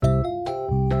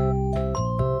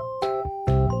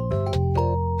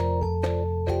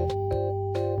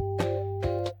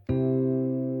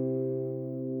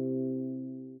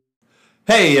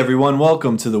Hey everyone,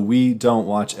 welcome to the We Don't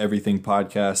Watch Everything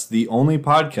podcast, the only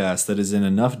podcast that is in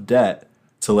enough debt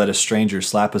to let a stranger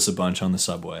slap us a bunch on the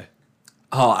subway.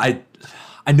 Oh, I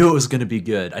knew it was going to be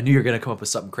good. I knew you were going to come up with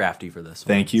something crafty for this one.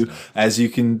 Thank you. So. As you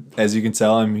can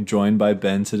tell, I'm joined by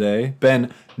Ben today.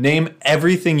 Ben, name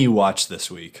everything you watched this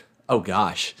week. Oh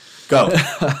gosh. Go.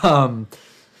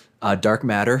 Dark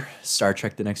Matter, Star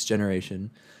Trek: The Next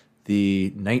Generation, the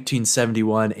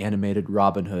 1971 animated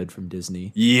Robin Hood from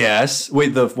Disney. Yes.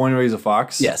 Wait, the one where he's a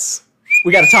fox? Yes.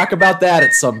 We got to talk about that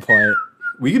at some point.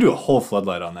 We could do a whole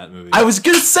Floodlight on that movie. I was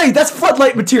going to say, that's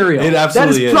Floodlight material. It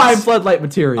absolutely is. That is prime Floodlight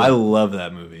material. I love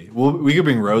that movie. Well, we could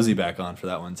bring Rosie back on for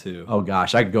that one too. Oh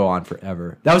gosh, I could go on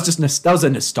forever. That was a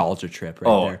nostalgia trip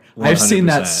right there. 100%. I've seen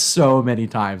that so many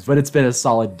times, but it's been a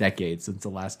solid decade since the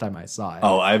last time I saw it.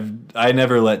 Oh, I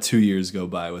never let 2 years go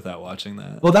by without watching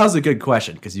that. Well, that was a good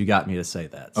question because you got me to say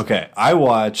that. So. Okay, I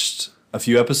watched a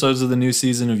few episodes of the new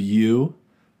season of You.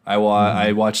 I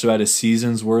watched about a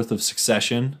season's worth of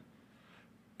Succession.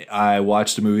 I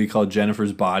watched a movie called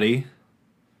Jennifer's Body.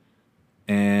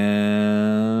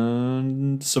 And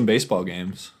some baseball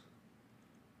games.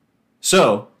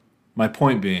 So, my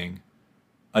point being,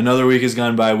 another week has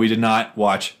gone by. We did not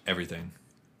watch everything.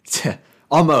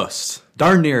 Almost.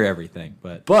 Darn near everything.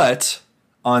 But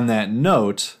on that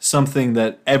note, something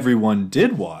that everyone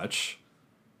did watch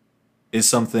is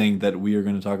something that we are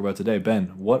going to talk about today.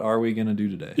 Ben, what are we going to do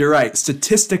today? You're right.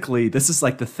 Statistically, this is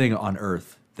like the thing on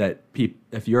Earth that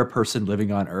if you're a person living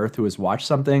on Earth who has watched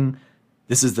something,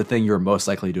 this is the thing you're most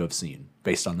likely to have seen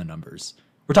based on the numbers.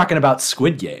 We're talking about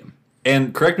Squid Game.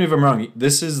 And correct me if I'm wrong,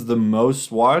 this is the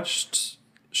most watched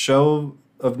show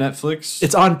of Netflix?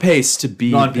 It's on pace to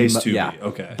be... On pace to be,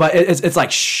 okay. But it's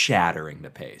like shattering the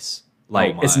pace.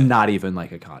 Like, it's not even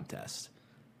like a contest.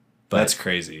 But that's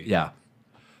crazy. Yeah.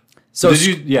 So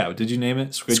did you name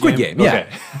it Squid Game? Yeah.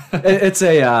 Okay.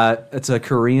 It's a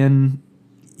Korean,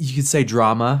 you could say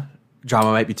drama.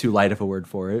 Drama might be too light of a word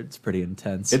for it. It's pretty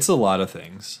intense. It's a lot of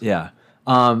things. Yeah.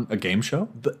 A game show?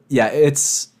 But yeah,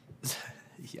 it's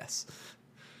yes.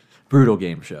 Brutal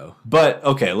game show. But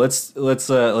okay, let's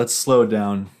slow it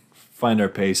down, find our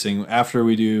pacing. After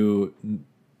we do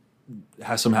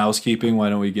have some housekeeping, why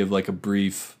don't we give like a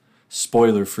brief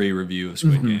spoiler-free review of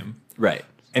Squid Game? Right.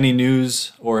 Any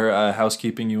news or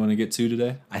housekeeping you want to get to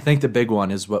today? I think the big one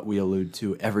is what we allude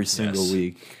to every single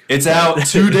week. It's out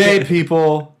today,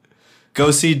 people.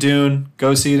 Go see Dune.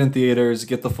 Go see it in theaters.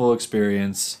 Get the full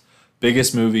experience.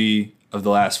 Biggest movie of the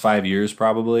last 5 years,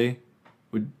 probably.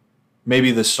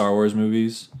 Maybe the Star Wars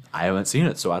movies. I haven't seen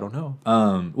it, so I don't know.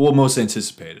 Well, most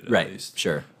anticipated, at least.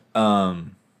 Sure.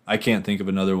 I can't think of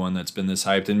another one that's been this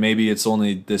hyped, and maybe it's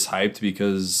only this hyped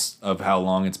because of how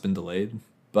long it's been delayed.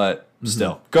 But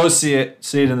still, go see it.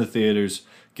 See it in the theaters.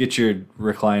 Get your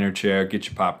recliner chair. Get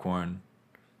your popcorn.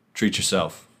 Treat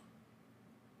yourself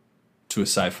to a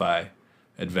sci-fi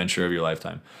adventure of your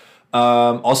lifetime.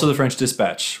 Also, The French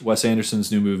Dispatch, Wes Anderson's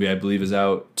new movie, I believe, is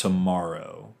out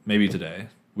tomorrow. Maybe today.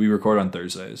 We record on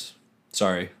Thursdays.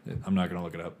 Sorry, I'm not going to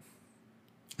look it up.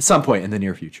 At some point in the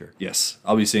near future. Yes,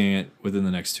 I'll be seeing it within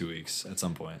the next 2 weeks at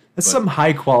some point. It's some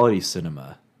high-quality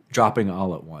cinema dropping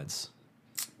all at once.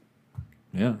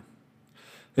 Yeah.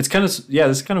 It's kind of this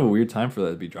is kind of a weird time for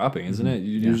that to be dropping, isn't it?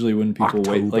 Usually wouldn't people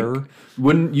October.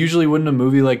 wait wouldn't a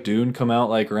movie like Dune come out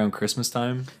like around Christmas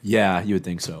time? Yeah, you would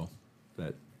think so.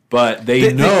 But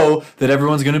they know that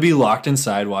everyone's going to be locked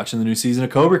inside watching the new season of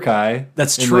Cobra Kai.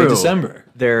 That's in true. Late December.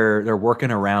 They're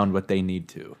working around what they need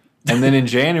to. And then in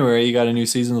January you got a new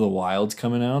season of The Wilds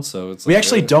coming out, so it's we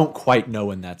actually don't quite know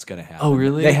when that's going to happen. Oh,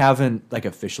 really? They haven't like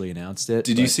officially announced it.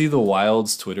 Did you see The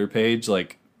Wilds Twitter page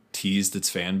like teased its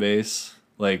fan base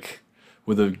like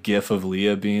with a gif of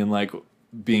Leah being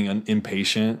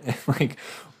impatient and like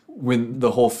when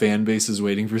the whole fan base is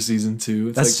waiting for season 2?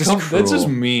 It's that's like, just cruel. That's just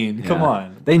mean. Yeah. Come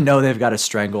on. They know they've got a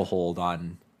stranglehold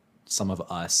on some of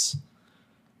us.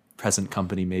 Present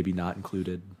company maybe not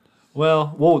included.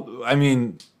 Well, I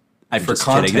mean, I'm for just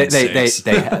kidding. sakes.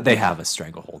 They have a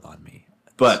stranglehold on me.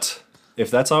 But if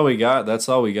that's all we got, that's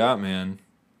all we got, man.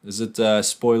 Is it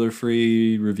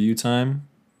spoiler-free review time?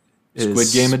 Squid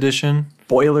Game edition?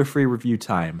 Spoiler-free review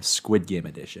time. Squid Game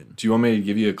edition. Do you want me to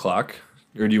give you a clock?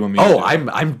 Or do you want me to?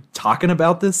 I'm talking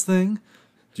about this thing?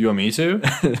 Do you want me to?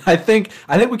 I think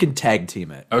we can tag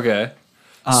team it. Okay.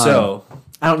 So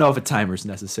I don't know if a timer's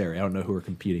necessary. I don't know who we're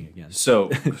competing against. So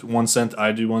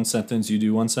I do one sentence, you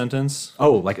do one sentence.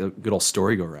 Oh, like a good old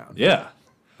story go round. Yeah.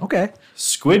 Okay.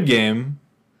 Squid Game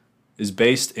is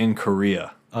based in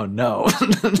Korea. Oh no.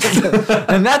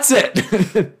 And that's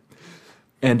it.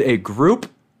 And a group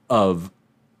of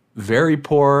very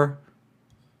poor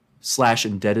 /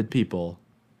 indebted people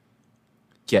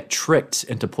get tricked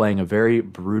into playing a very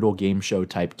brutal game show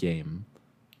type game.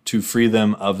 To free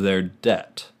them of their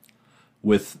debt.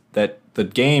 With that, the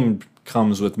game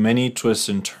comes with many twists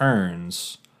and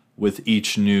turns with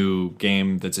each new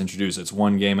game that's introduced. It's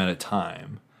one game at a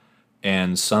time.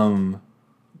 And some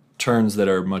turns that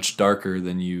are much darker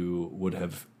than you would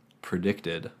have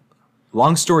predicted.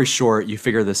 Long story short, you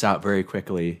figure this out very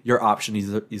quickly. Your option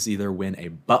is either win a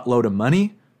buttload of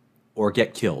money or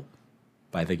get killed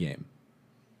by the game.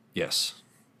 Yes,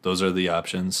 those are the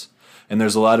options. And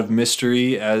there's a lot of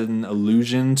mystery and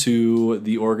allusion to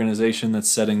the organization that's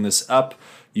setting this up.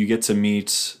 You get to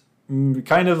meet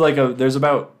kind of like there's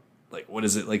about, like, what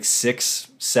is it, like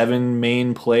 6, 7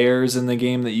 main players in the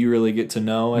game that you really get to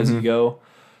know as you go.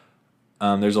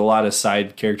 There's a lot of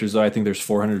side characters, though. I think there's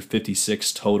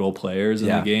 456 total players in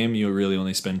the game. You really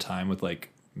only spend time with, like,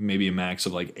 maybe a max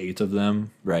of, like, 8 of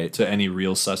them. Right. To any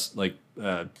real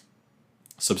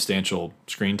substantial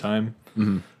screen time.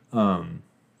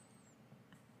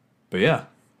 But yeah,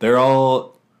 they're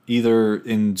all either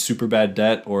in super bad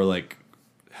debt or, like,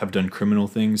 have done criminal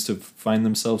things to find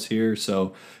themselves here.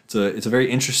 So it's a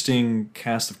very interesting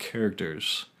cast of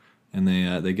characters, and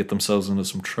they get themselves into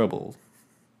some trouble.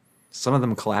 Some of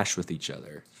them clash with each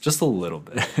other. Just a little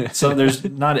bit. So there's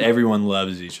not everyone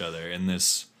loves each other in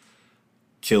this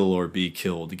kill or be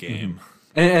killed game.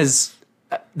 And as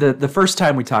the first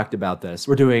time we talked about this,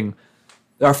 we're doing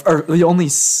the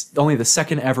only the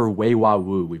second ever Wei Wa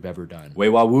Wu we've ever done. Wei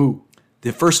Wa Wu.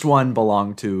 The first one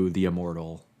belonged to the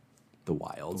immortal, the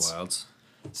Wilds.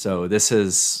 So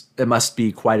it must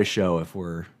be quite a show if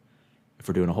we're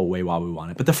doing a whole Wei Wa Wu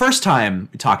on it. But the first time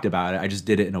we talked about it, I just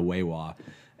did it in a Wei Wa.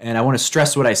 And I want to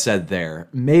stress what I said there.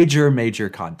 Major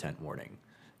content warning.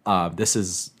 This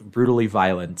is brutally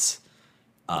violent.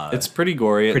 It's pretty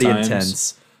gory pretty at times.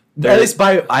 Intense. At least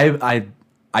I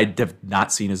have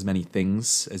not seen as many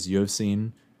things as you have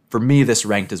seen. For me, this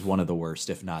ranked as one of the worst,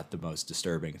 if not the most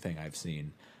disturbing thing I've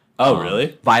seen. Oh,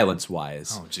 really?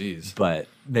 Violence-wise. Oh, jeez. But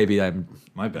maybe I'm...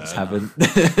 My bad. Just haven't...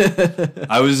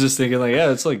 I was just thinking, like,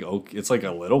 yeah, it's like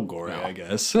a little gory, I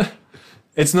guess.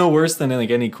 It's no worse than, like,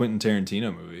 any Quentin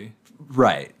Tarantino movie.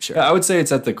 Right, sure. Yeah, I would say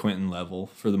it's at the Quentin level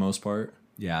for the most part.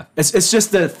 Yeah. It's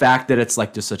just the fact that it's,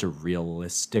 like, just such a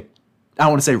realistic... I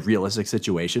don't want to say realistic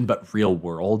situation, but real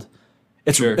world.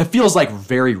 Sure. It feels like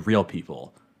very real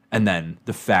people. And then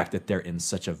the fact that they're in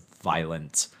such a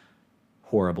violent,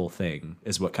 horrible thing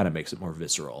is what kind of makes it more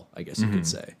visceral, I guess you could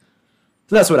say.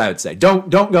 So that's what I would say. Don't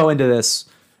go into this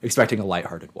expecting a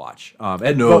lighthearted watch.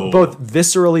 And No. both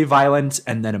viscerally violent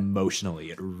and then emotionally,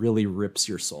 it really rips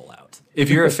your soul out. If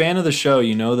you're a fan of the show,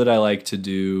 you know that I like to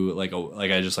do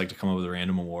I just like to come up with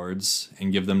random awards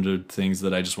and give them to things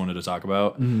that I just wanted to talk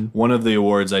about. One of the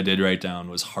awards I did write down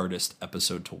was hardest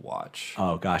episode to watch.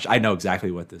 Oh gosh, I know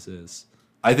exactly what this is.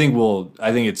 I think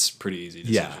it's pretty easy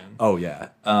decision. Yeah. Oh yeah.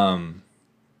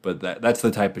 But that's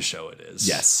the type of show it is.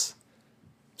 Yes.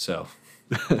 So,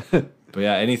 but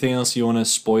yeah, anything else you want to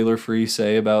spoiler free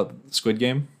say about Squid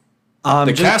Game?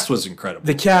 The cast was incredible.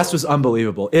 The cast was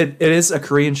unbelievable. It is a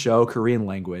Korean show, Korean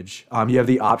language. You have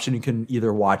the option, you can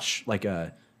either watch like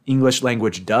a English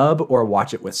language dub or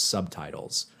watch it with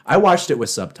subtitles. I watched it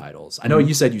with subtitles. I know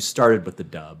you said you started with the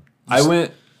dub. I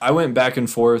went back and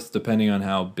forth depending on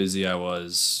how busy I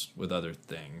was with other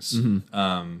things.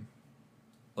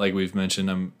 Like we've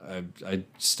mentioned, I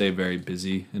stay very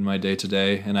busy in my day to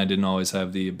day, and I didn't always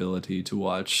have the ability to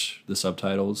watch the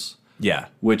subtitles. Yeah.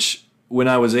 Which, when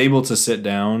I was able to sit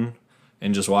down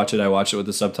and just watch it, I watched it with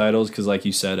the subtitles because, like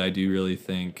you said, I do really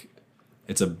think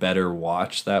it's a better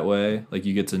watch that way. Like,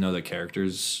 you get to know the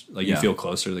characters. Like, you feel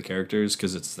closer to the characters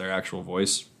because it's their actual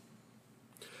voice.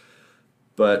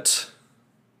 But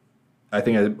I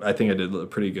think I did a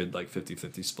pretty good, like,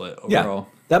 50-50 split overall.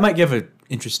 Yeah, that might give an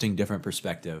interesting, different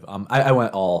perspective. I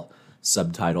went all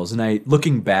subtitles, and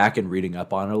looking back and reading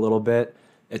up on it a little bit,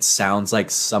 it sounds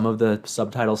like some of the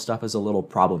subtitle stuff is a little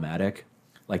problematic.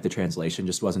 Like the translation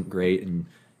just wasn't great and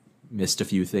missed a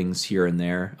few things here and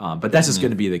there. But that's just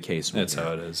going to be the case. That's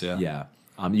how it is, yeah. Yeah.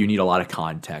 You need a lot of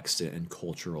context and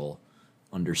cultural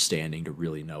understanding to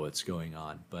really know what's going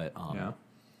on. But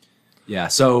yeah,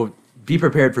 so be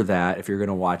prepared for that if you're going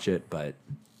to watch it, but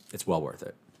it's well worth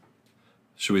it.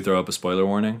 Should we throw up a spoiler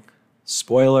warning?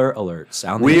 Spoiler alert.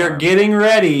 Sound the We alarm. are getting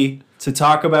ready to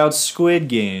talk about Squid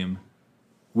Game.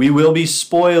 We will be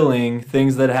spoiling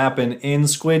things that happen in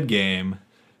Squid Game.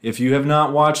 If you have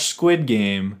not watched Squid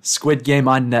Game on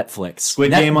Netflix.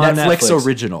 Squid Game on Netflix.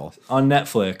 Original. On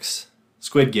Netflix.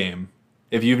 Squid Game.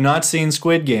 If you've not seen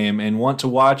Squid Game and want to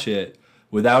watch it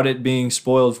without it being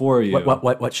spoiled for you.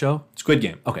 What show? Squid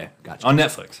Game. Okay, gotcha. On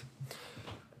Netflix.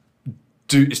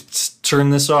 Dude, turn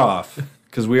this off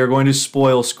because we are going to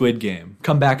spoil Squid Game.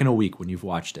 Come back in a week when you've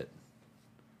watched it.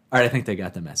 All right, I think they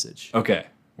got the message. Okay,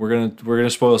 we're gonna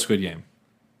spoil Squid Game.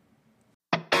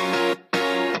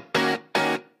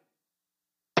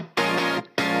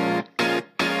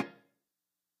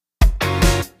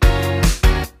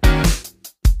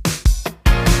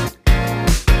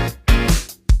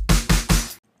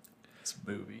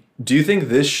 Movie. Do you think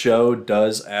this show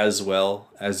does as well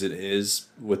as it is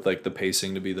with like the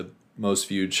pacing to be the most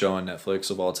viewed show on Netflix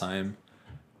of all time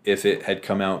if it had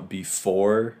come out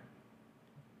before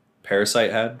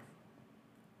Parasite had?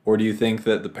 Or do you think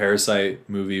that the Parasite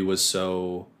movie was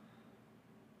so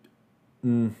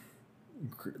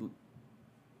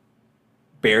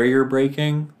barrier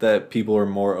breaking that people are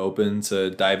more open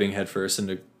to diving headfirst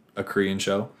into a Korean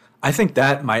show? I think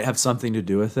that might have something to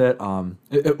do with it.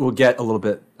 It will get a little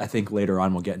bit. I think later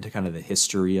on we'll get into kind of the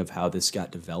history of how this got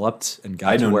developed and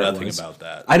got to where it was. I know nothing about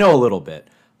that. I know a little bit.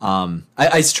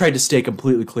 I tried to stay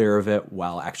completely clear of it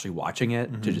while actually watching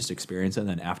it to just experience it, and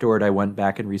then afterward I went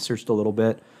back and researched a little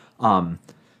bit.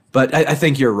 But I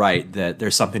think you're right that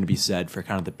there's something to be said for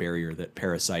kind of the barrier that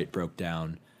Parasite broke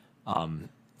down.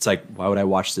 It's like, why would I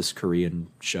watch this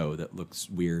Korean show that looks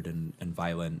weird and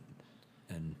violent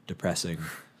and depressing?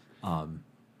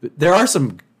 There are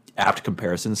some apt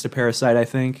comparisons to Parasite, I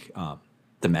think,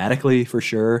 thematically for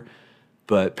sure.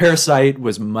 But Parasite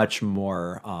was much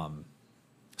more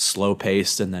slow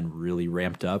paced and then really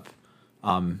ramped up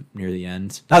near the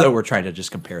end. Not that we're trying to just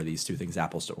compare these two things,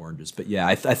 apples to oranges, but yeah,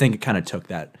 I think it kind of took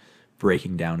that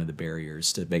breaking down of the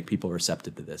barriers to make people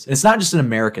receptive to this. And it's not just an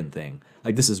American thing;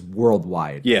 like this is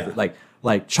worldwide. Yeah,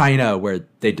 like China, where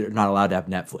they're not allowed to have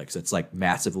Netflix. It's like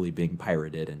massively being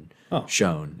pirated and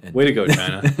shown. And way to go,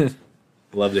 China!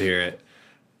 Love to hear it.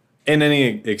 And any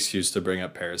excuse to bring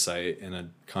up Parasite in a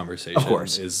conversation, of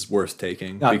course, is worth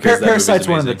taking. Because Parasite's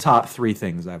one of the top 3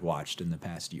 things I've watched in the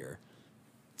past year.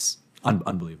 It's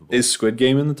unbelievable. Is Squid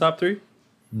Game in the top 3?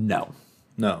 No,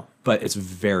 no, but it's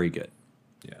very good.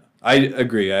 Yeah, I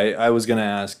agree. I was gonna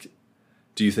ask,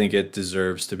 do you think it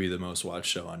deserves to be the most watched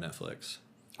show on Netflix?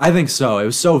 I think so. It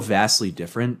was so vastly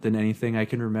different than anything I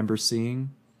can remember seeing.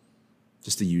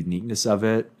 Just the uniqueness of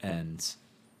it, and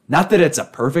not that it's a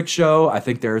perfect show. I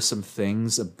think there are some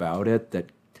things about it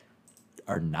that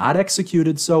are not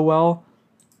executed so well,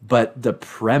 but the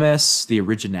premise, the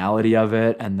originality of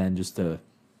it, and then just the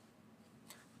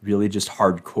really just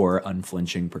hardcore,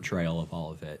 unflinching portrayal of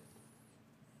all of it,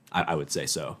 I would say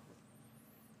so.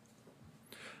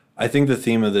 I think the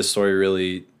theme of this story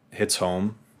really hits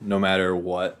home, no matter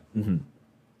what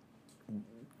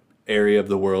area of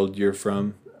the world you're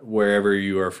from, wherever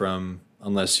you are from,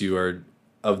 unless you are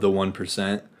of the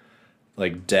 1%,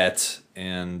 like debt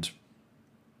and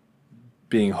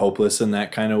being hopeless in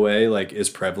that kind of way, like is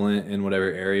prevalent in whatever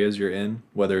areas you're in,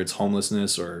 whether it's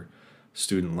homelessness or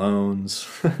student loans.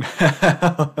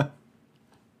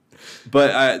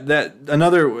 But that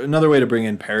another way to bring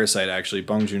in Parasite, actually,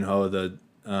 Bong Joon-ho, the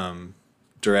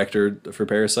director for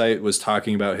Parasite, was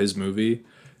talking about his movie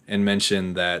and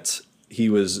mentioned that he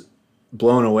was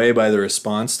blown away by the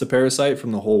response to Parasite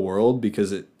from the whole world,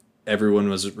 because everyone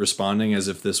was responding as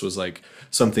if this was like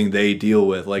something they deal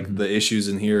with, like the issues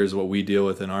in here is what we deal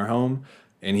with in our home.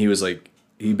 And he was like,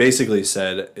 he basically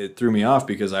said, it threw me off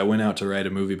because I went out to write a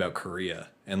movie about Korea,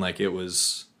 and like it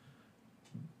was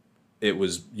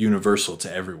universal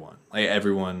to everyone. Like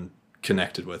everyone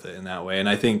connected with it in that way. And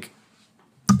I think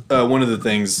one of the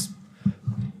things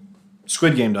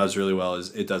Squid Game does really well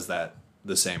is it does that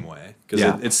the same way,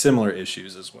 because it's similar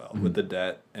issues as well with the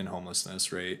debt and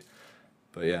homelessness rate.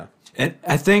 But yeah. And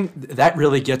I think that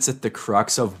really gets at the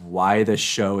crux of why this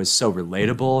show is so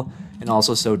relatable and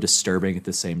also so disturbing at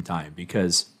the same time.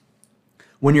 Because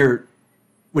when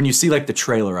you see like the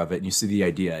trailer of it and you see the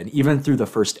idea, and even through the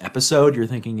first episode, you're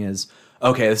thinking is,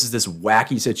 okay, this is this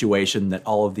wacky situation that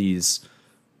all of these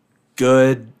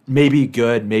good,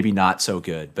 maybe not so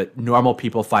good, but normal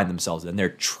people find themselves in. They're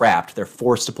trapped. They're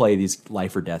forced to play these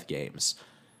life or death games.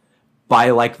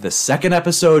 By like the second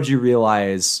episode, you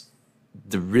realize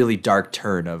the really dark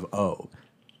turn of,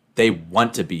 they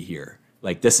want to be here.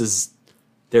 Like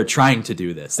they're trying to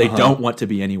do this. They don't want to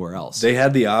be anywhere else. They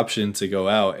had the option to go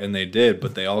out, and they did,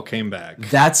 but they all came back.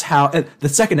 That's how the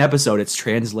second episode, it's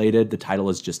translated. The title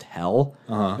is just Hell.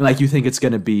 And like you think it's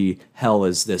going to be Hell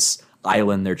is this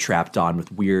island they're trapped on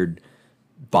with weird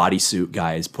bodysuit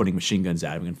guys putting machine guns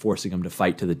at them and forcing them to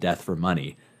fight to the death for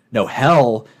money. No,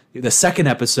 Hell, the second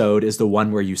episode is the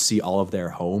one where you see all of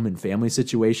their home and family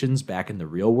situations back in the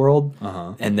real world,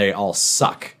 and they all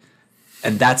suck.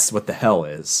 And that's what the hell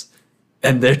is.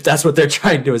 And that's what they're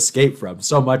trying to escape from,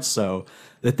 so much so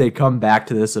that they come back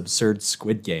to this absurd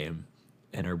Squid Game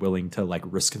and are willing to like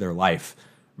risk their life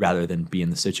rather than be in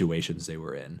the situations they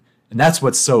were in. And that's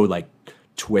what's so like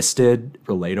twisted,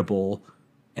 relatable,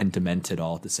 and demented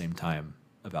all at the same time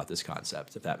about this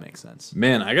concept, if that makes sense.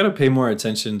 Man, I gotta pay more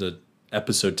attention to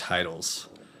episode titles.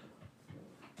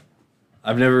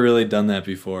 I've never really done that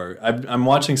before. I'm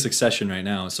watching Succession right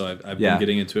now, so I've been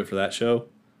getting into it for that show.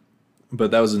 But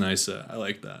that was a nice. I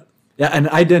like that. Yeah, and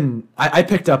I didn't. I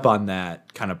picked up on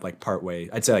that kind of like partway.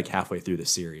 I'd say like halfway through the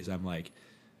series. I'm like,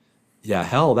 yeah,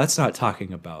 hell, that's not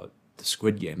talking about the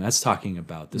Squid Game. That's talking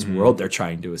about this world they're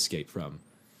trying to escape from.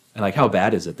 And like, how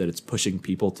bad is it that it's pushing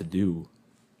people to do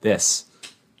this?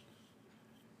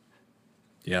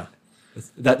 Yeah.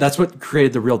 That's what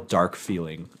created the real dark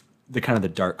feeling, the kind of the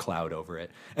dark cloud over it.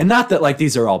 And not that like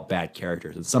these are all bad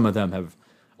characters, and some of them have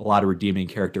a lot of redeeming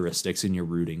characteristics, and you're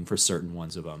rooting for certain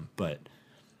ones of them, but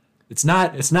it's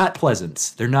not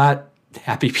pleasant. They're not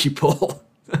happy people.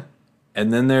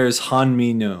 And then there's Han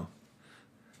Mi No,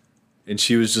 and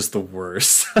she was just the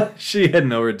worst. She had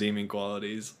no redeeming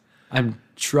qualities. I'm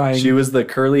trying. She was the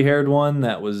curly-haired one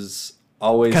that was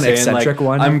always Kinda saying eccentric like,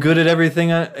 one. I'm good at everything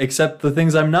except the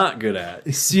things I'm not good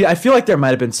at. See, I feel like there might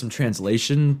have been some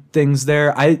translation things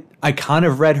there. I kind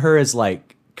of read her as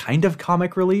like kind of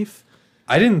comic relief.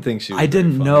 I didn't think she was I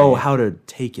didn't very know funny. how to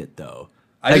take it though.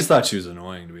 I just thought she was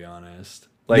annoying, to be honest.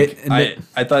 Like,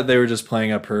 I thought they were just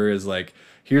playing up her as like,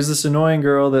 here's this annoying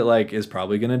girl that like is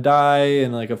probably gonna die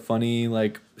in like a funny,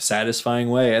 like satisfying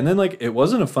way. And then like it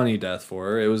wasn't a funny death for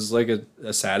her. It was like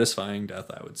a satisfying death,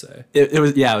 I would say. It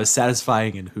was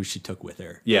satisfying in who she took with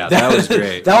her. Yeah, that was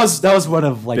great. that was one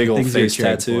of like Big the old things you face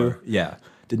cheered tattoo. for. Yeah,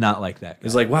 did not like that. It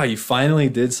was like, wow, you finally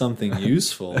did something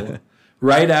useful.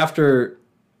 Right after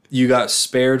you got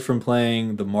spared from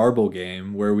playing the marble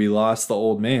game where we lost the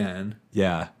old man.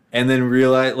 Yeah. And then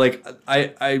realize, like,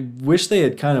 I wish they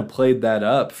had kind of played that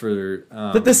up for.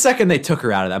 But the second they took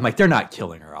her out of that, I'm like, they're not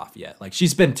killing her off yet. Like,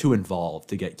 she's been too involved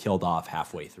to get killed off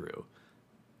halfway through.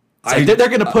 Like, they're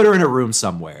going to put her in a room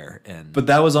somewhere. But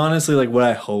that was honestly like what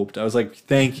I hoped. I was like,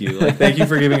 thank you. Like, thank you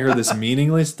for giving her this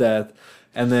meaningless death.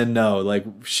 And then, no, like,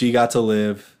 she got to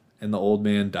live and the old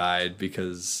man died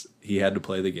because he had to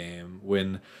play the game.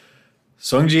 When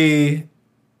Sung-ji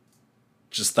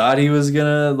just thought he was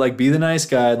gonna like be the nice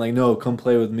guy and like, no, come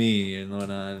play with me and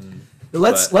whatnot.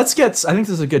 Let's get. I think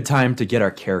this is a good time to get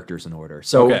our characters in order.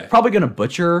 So Okay. probably gonna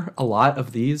butcher a lot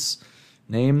of these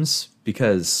names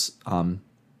because,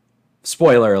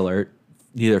 spoiler alert,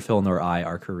 neither Phil nor I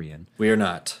are Korean. We are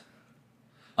not.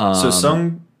 So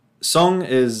Sung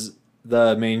is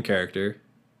the main character.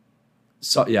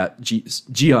 So yeah,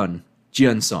 Jiun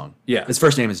Sung. Yeah. His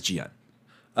first name is Jiun.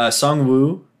 Sung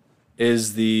Woo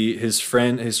is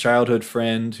his childhood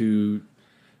friend who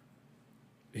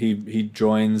he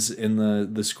joins in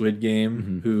the Squid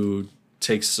Game, who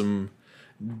takes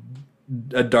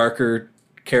a darker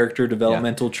character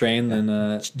developmental train than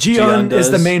Jiun is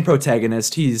the does. main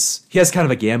protagonist. He has kind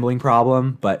of a gambling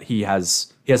problem, but he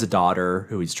has a daughter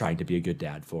who he's trying to be a good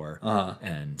dad for,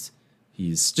 and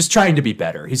he's just trying to be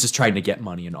better. He's just trying to get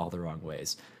money in all the wrong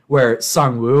ways. Where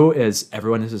Sang-woo is,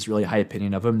 everyone has this really high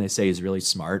opinion of him. They say he's really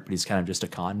smart, but he's kind of just a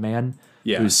con man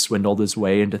who's swindled his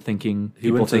way into thinking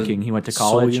he went to college.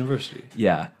 Seoul University.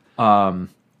 Yeah. Junho.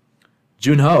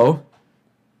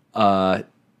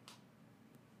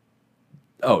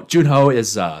 Junho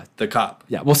is The cop.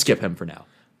 yeah. We'll skip him for now.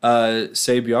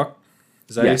 Se Byok.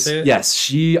 Is that how you Yes, say it? yes.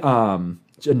 She a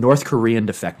North Korean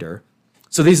defector.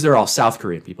 So these are all South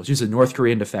Korean people. She's a North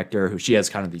Korean defector who she has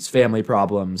kind of these family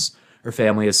problems. Her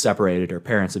family is separated. Her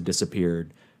parents have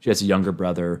disappeared. She has a younger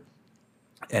brother,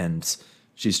 and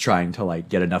she's trying to like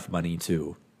get enough money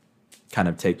to kind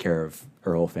of take care of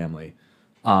her whole family.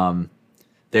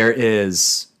 There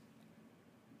is,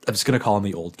 I'm just gonna call him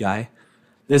the old guy.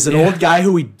 There's an old guy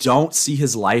who we don't see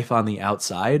his life on the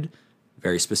outside.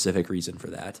 Very specific reason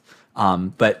for that.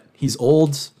 But he's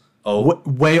old.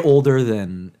 Way older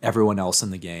than everyone else in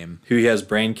the game. Who he has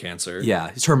brain cancer. Yeah,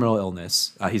 his terminal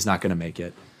illness. He's not going to make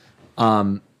it.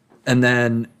 And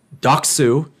then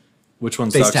Doksu, Which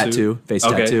one's face Doksu?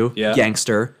 tattoo, Yeah.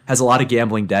 gangster, has a lot of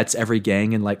gambling debts. Every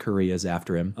gang in like Korea is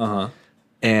after him.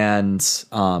 And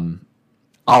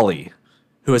Ali,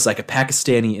 who is like a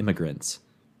Pakistani immigrant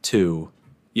to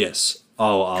Yes.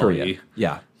 Oh, Ali. Korea.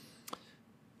 Yeah.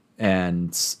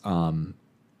 And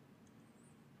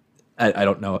I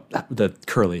don't know the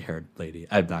curly-haired lady.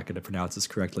 I'm not going to pronounce this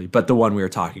correctly, but the one we were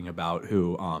talking about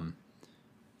who,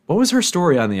 what was her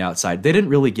story on the outside? They didn't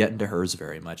really get into hers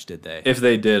very much, did they? If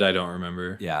they did, I don't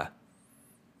remember. Yeah.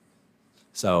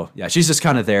 So, yeah, she's just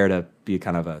kind of there to be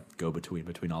kind of a go-between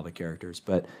between all the characters.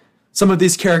 But some of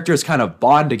these characters kind of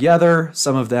bond together.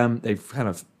 Some of them, they've kind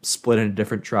of split into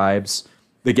different tribes.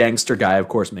 The gangster guy, of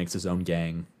course, makes his own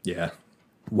gang. Yeah.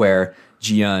 Where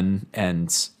Jian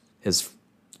and his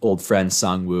old friend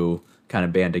Sang-woo kind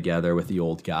of band together with the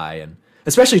old guy. And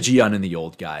especially Jian and the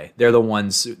old guy. They're the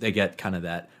ones, they get kind of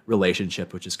that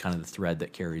relationship, which is kind of the thread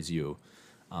that carries you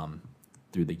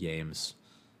through the games.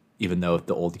 Even though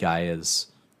the old guy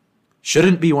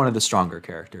shouldn't be one of the stronger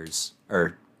characters,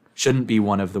 or shouldn't be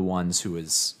one of the ones who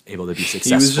is able to be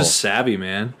successful. He was just savvy,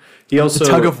 man. He also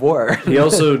the tug of war. He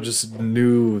also just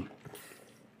knew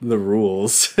the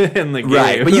rules in the game.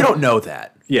 Right, but you don't know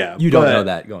that. Yeah, you don't know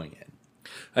that going in.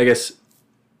 I guess,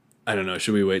 I don't know.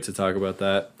 Should we wait to talk about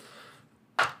that?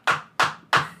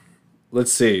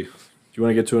 Let's see. Do you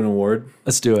want to get to an award?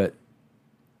 Let's do it.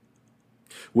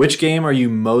 Which game are you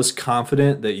most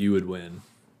confident that you would win?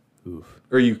 Oof.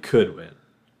 Or you could win?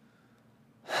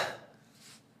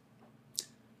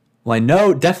 Well, I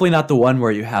know definitely not the one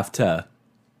where you have to.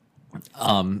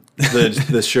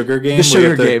 The sugar game. The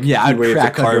sugar game, yeah. I'd where you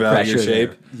have crack to carve under out pressure your shape.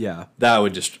 there. Yeah, that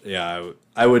would just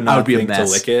I would not be a think to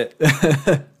mess. lick it.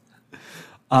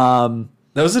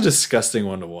 That was a disgusting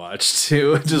one to watch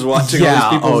too. Just watching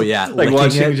all these people. Oh yeah, like licking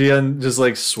watching it. Gian just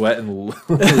like sweat and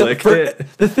lick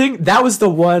it. The thing that was the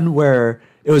one where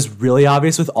it was really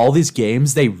obvious with all these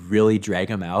games they really drag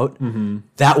them out. Mm-hmm.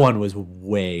 That one was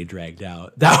way dragged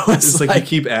out. That was It's like you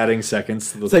keep adding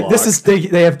seconds to the it's like clock. this is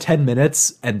they have 10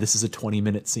 minutes and this is a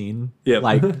 20-minute scene. Yep.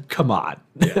 Like come on.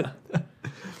 Yeah.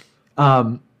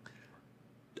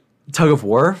 Tug of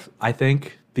War, I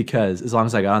think, because as long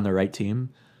as I got on the right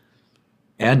team,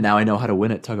 and now I know how to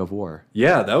win at Tug of War.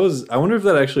 Yeah, that was. I wonder if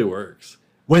that actually works.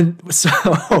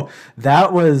 That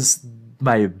was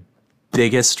my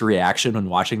biggest reaction when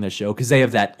watching the show, because they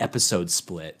have that episode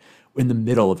split in the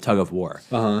middle of Tug of War,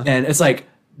 and it's like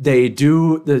they're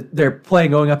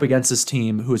going up against this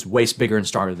team who is way bigger and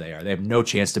stronger than they are. They have no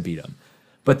chance to beat them,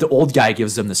 but the old guy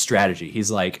gives them the strategy.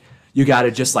 He's like, you got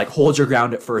to just like hold your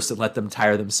ground at first and let them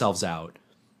tire themselves out,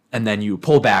 and then you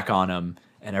pull back on them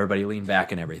and everybody lean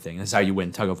back and everything. That's how you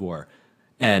win Tug of War,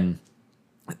 and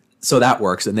so that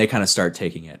works, and they kind of start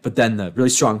taking it. But then the really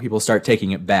strong people start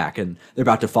taking it back, and they're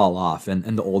about to fall off. And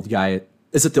the old guy,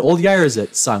 is it the old guy or is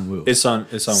it Sang-woo? It's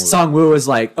Sang-woo. Sang-woo is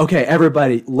like, okay,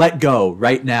 everybody, let go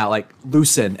right now, like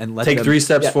loosen and let Take them, 3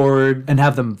 steps forward and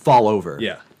have them fall over.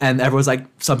 Yeah. And everyone's like,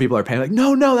 some people are panicking,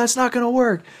 like, no, that's not gonna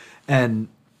work. And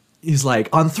he's like,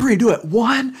 on 3, do it.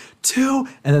 1, 2,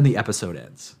 and then the episode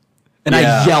ends. And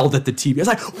I yelled at the TV. I was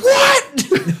like,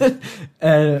 "What?"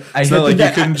 And I it's not like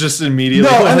you couldn't just immediately.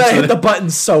 No, and I hit the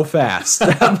button so fast.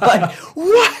 I'm like,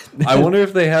 "What?" I wonder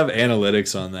if they have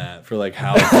analytics on that for like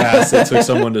how fast it took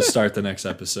someone to start the next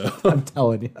episode. I'm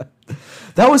telling you,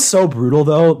 that was so brutal.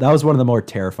 Though that was one of the more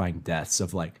terrifying deaths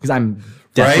of like, because I'm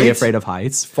definitely afraid of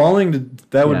heights.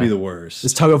 That would be the worst.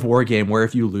 This Tug of War game where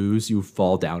if you lose, you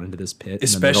fall down into this pit.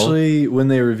 Especially when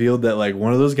they revealed that like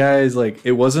one of those guys, like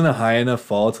it wasn't a high enough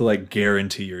fall to like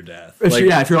guarantee your death.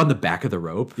 If you're on the back of the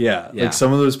rope. Yeah, like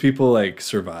some of those people like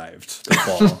survived the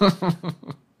fall.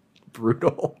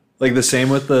 Brutal. Like the same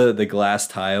with the glass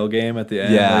tile game at the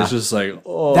end. Yeah. It's just like,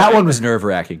 oh. That one was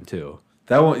nerve-wracking too.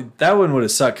 That one would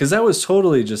have sucked because that was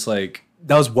totally just like.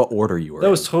 That was what order you were in.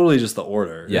 That was totally just the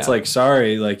order. Yeah. It's like,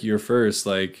 sorry, like you're first.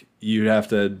 Like you have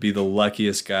to be the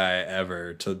luckiest guy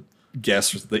ever to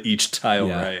guess each tile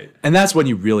right. And that's when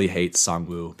you really hate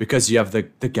Sang-woo, because you have the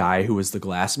guy who is the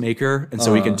glass maker, and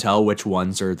so he can tell which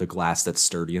ones are the glass that's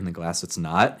sturdy and the glass that's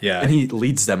not. Yeah. And he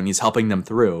leads them and he's helping them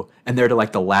through. And they're to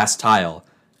like the last tile,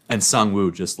 and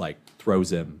Sang-woo just like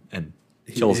throws him and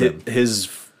kills him.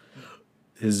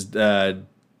 His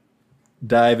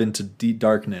dive into deep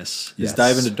darkness. His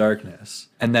dive into darkness.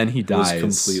 And then he dies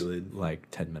completely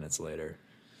like 10 minutes later.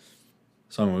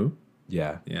 Sang-woo?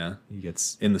 Yeah. Yeah. He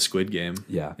gets in the Squid Game.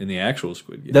 Yeah. In the actual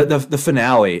Squid Game. The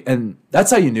finale, and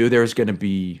that's how you knew there was going to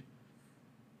be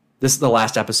the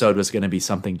last episode was going to be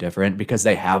something different, because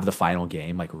they have the final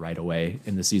game like right away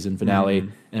in the season finale,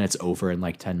 and it's over in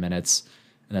like 10 minutes,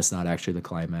 and that's not actually the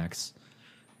climax.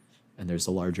 And there's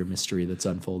a larger mystery that's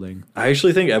unfolding. I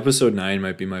actually think episode 9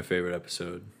 might be my favorite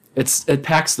episode. It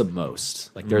packs the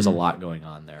most. Like there's a lot going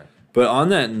on there. But on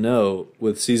that note,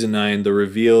 with season 9, the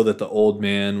reveal that the old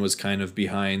man was kind of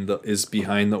behind the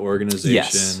organization,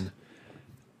 yes.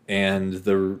 And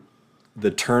the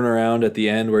turnaround at the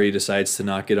end where he decides to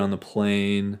not get on the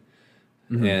plane,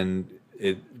 and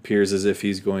it appears as if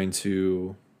he's going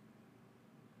to,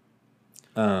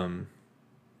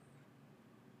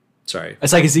 sorry.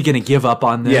 It's like, is he going to give up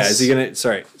on this? Yeah, is he going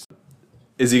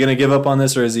to give up on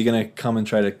this, or is he going to come and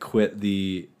try to quit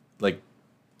the, like,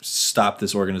 stop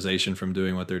this organization from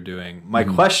doing what they're doing. My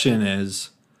question is,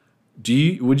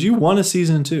 would you want a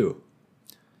season 2?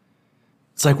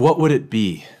 It's like, what would it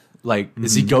be? Like,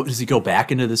 does he go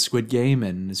back into the Squid Game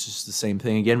and it's just the same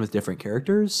thing again with different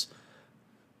characters?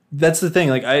 That's the thing.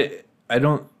 Like, I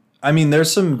don't. I mean,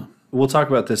 there's some. We'll talk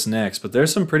about this next, but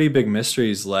there's some pretty big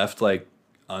mysteries left, like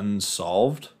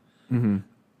unsolved.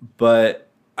 But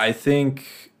I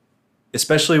think,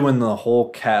 especially when the whole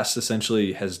cast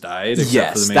essentially has died,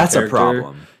 except for the main that's character, a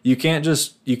problem. You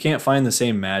can't find the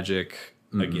same magic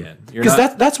again. Because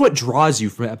that's what draws you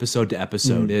from episode to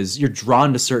episode is you're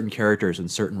drawn to certain characters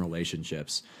and certain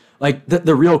relationships. Like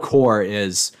the real core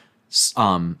is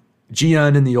Ji-yeon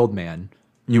and the old man.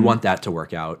 You want that to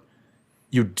work out.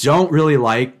 You don't really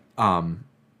like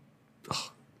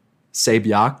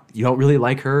Se-byeok. You don't really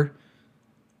like her.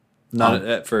 Not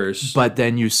at first. But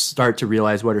then you start to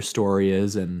realize what her story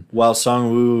is. And while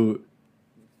Song-woo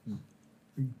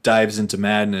dives into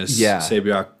madness,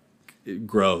 Se-byeok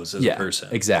grows as a person.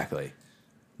 Exactly.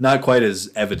 Not quite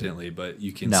as evidently, but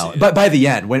you can see it. But by the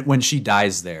end, when she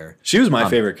dies there, she was my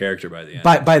favorite character by the end.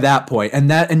 By that point,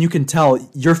 and you can tell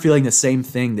you're feeling the same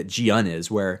thing that Ji-yeon is,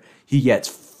 where he gets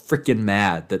freaking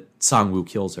mad that Sang-woo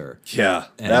kills her. Yeah,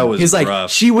 and that was he's like,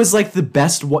 rough. she was like the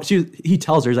best. He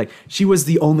tells her, he's like, she was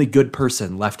the only good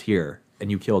person left here, and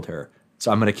you killed her.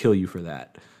 So I'm gonna kill you for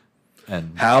that.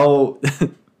 And how?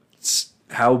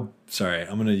 Sorry,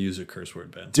 I'm gonna use a curse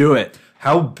word, Ben. Do it.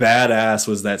 How badass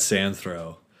was that sand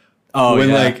throw? Oh, when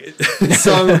yeah. like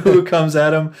Song-woo comes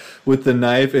at him with the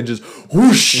knife and just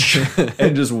whoosh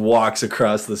and just walks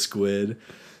across the squid.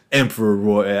 Emperor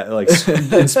Royale, like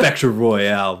Inspector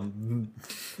Royale.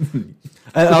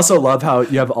 I also love how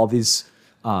you have all these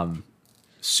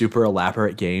super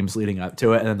elaborate games leading up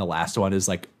to it, and then the last one is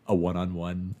like a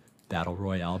one-on-one battle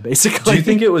royale, basically. Do you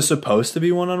think it was supposed to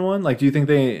be one-on-one? Like, do you think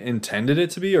they intended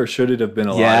it to be, or should it have been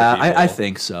a lot of people? I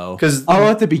think so. 'Cause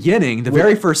at the beginning, the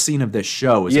very first scene of this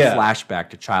show is a flashback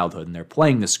to childhood, and they're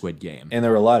playing the Squid Game. And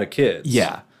there were a lot of kids.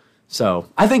 Yeah. So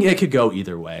I think it could go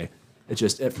either way.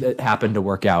 It happened to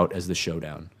work out as the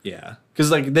showdown. Yeah.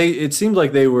 Because like it seemed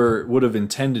like they would have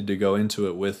intended to go into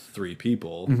it with 3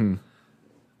 people.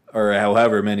 Or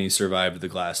however many survived the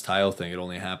glass tile thing.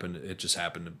 It just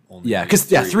happened to only be because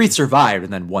 3 survived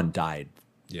and then 1 died.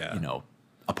 Yeah.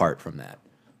 Apart from that.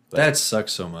 That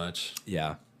sucks so much.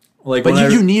 Yeah. Like, but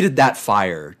you needed that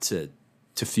fire to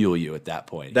fuel you at that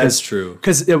point. That's true.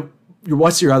 Because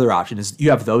what's your other option is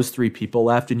you have those 3 people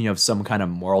left and you have some kind of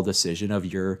moral decision of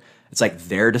it's like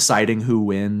they're deciding who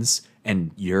wins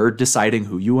and you're deciding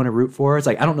who you want to root for. It's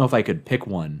like, I don't know if I could pick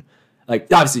one. Like,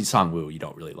 obviously, Sang-woo you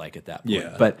don't really like at that point.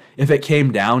 Yeah. But if it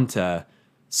came down to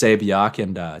Se-byeok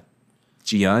and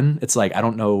Ji-yeon, it's like, I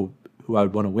don't know who I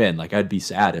would want to win. Like, I'd be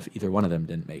sad if either one of them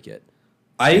didn't make it.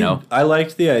 I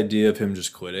liked the idea of him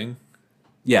just quitting.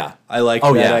 Yeah. I liked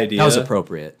that idea. That was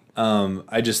appropriate.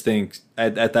 I just think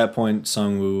at that point,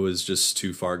 Sang-woo was just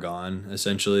too far gone,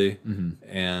 essentially.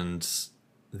 And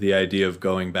the idea of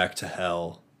going back to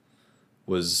hell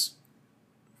was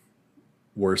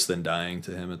worse than dying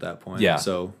to him at that point. Yeah.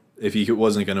 So if he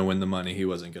wasn't going to win the money, he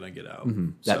wasn't going to get out.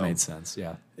 That made sense,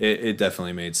 yeah. It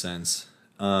definitely made sense.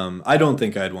 I don't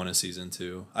think I'd want a season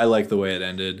 2. I like the way it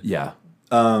ended. Yeah.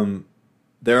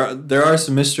 There are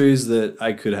some mysteries that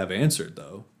I could have answered,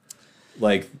 though.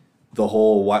 Like the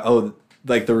whole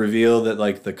like the reveal that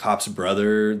like the cop's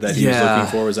brother that he was looking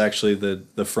for was actually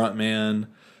the front man.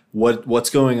 What's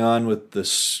going on with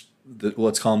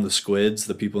let's call them the squids,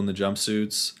 the people in the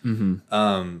jumpsuits?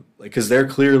 Because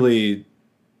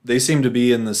they seem to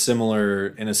be in a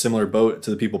similar boat to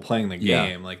the people playing the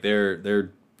game. Like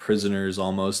they're prisoners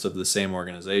almost of the same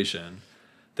organization.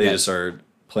 They just are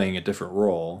playing a different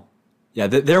role. Yeah,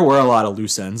 there were a lot of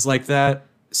loose ends like that.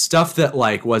 Stuff that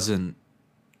like wasn't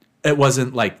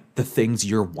like the things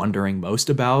you're wondering most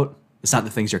about. It's not the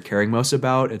things you're caring most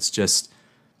about. It's just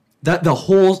that the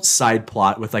whole side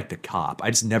plot with like the cop. I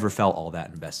just never felt all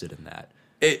that invested in that.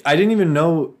 I didn't even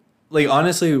know. Like,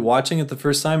 honestly, watching it the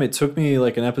first time, it took me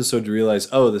like an episode to realize,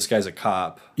 oh, this guy's a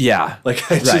cop. Yeah, like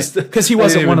because he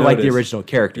wasn't one of like the original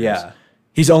characters. Yeah,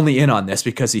 he's only in on this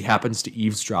because he happens to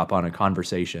eavesdrop on a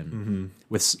conversation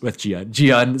with Ji-yeon.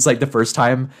 Ji-yeon is like the first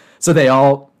time. So they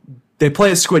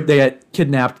play They get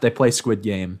kidnapped. They play Squid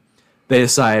Game.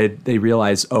 They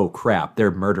realize, oh crap,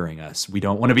 they're murdering us. We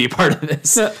don't want to be a part of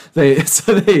this.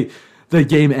 The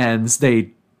game ends. They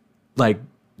like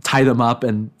tie them up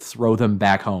and throw them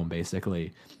back home,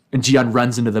 basically. And Ji-yeon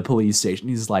runs into the police station.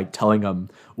 He's like telling them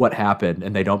what happened,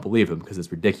 and they don't believe him because it's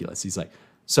ridiculous. He's like,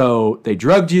 so they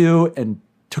drugged you and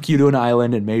took you to an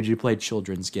island and made you play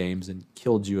children's games and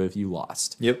killed you if you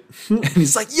lost. Yep. And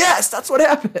he's like, yes, that's what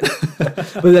happened.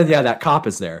 But then, yeah, that cop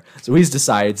is there. So he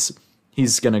decides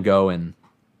he's going to go and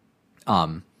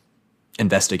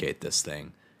investigate this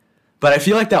thing. But I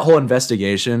feel like that whole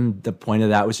investigation, the point of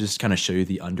that was just kind of show you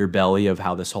the underbelly of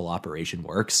how this whole operation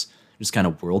works. Just kind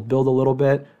of world build a little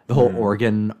bit. The whole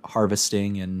organ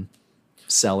harvesting and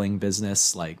selling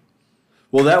business, like.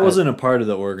 Well, that wasn't a part of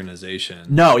the organization.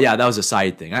 No, yeah, that was a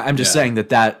side thing. I'm just Yeah. saying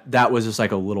that was just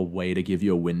like a little way to give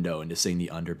you a window into seeing the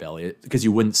underbelly, because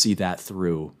you wouldn't see that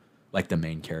through like the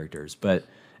main characters.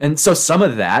 And so some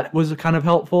of that was kind of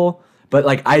helpful, but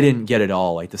like I didn't get it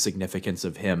all, like the significance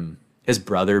of his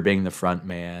brother being the front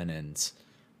man, and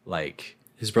like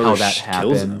His brother how that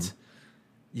kills him. happened.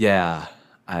 Yeah.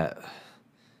 And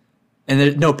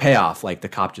there's no payoff. Like the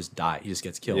cop just died. He just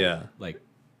gets killed. Yeah. Like,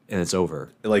 and it's over.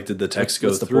 Like, did the text go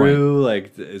what's the through?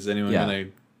 Like, is anyone Yeah. going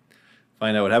to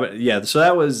find out what happened? Yeah, so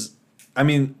that was, I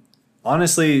mean,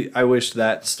 honestly, I wish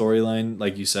that storyline,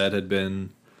 like you said, had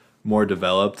been more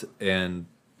developed and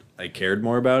I cared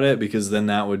more about it, because then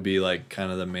that would be like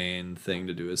kind of the main thing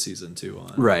to do a season 2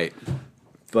 on. Right.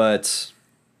 But,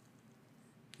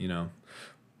 you know,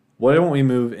 why don't we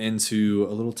move into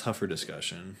a little tougher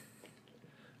discussion?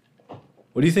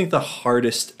 What do you think the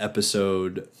hardest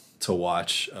episode to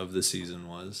watch of the season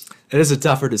was? It is a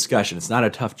tougher discussion. It's not a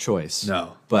tough choice.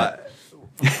 No, But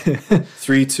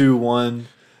 3, 2, 1.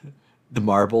 the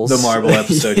marbles. The marble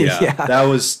episode, yeah. Yeah. That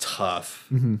was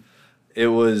tough. It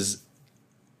was,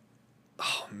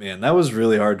 oh man, that was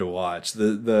really hard to watch.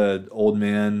 The old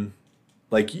man,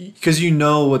 like, because you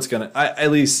know what's gonna, at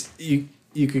least you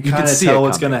could kind of see tell it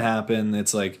what's coming. gonna happen.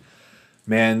 It's like,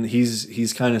 man,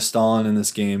 he's kind of stalling in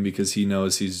this game because he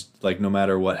knows he's like, no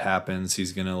matter what happens,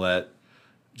 he's gonna let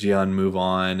Jian move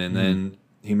on, and then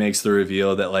he makes the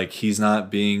reveal that like he's not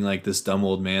being like this dumb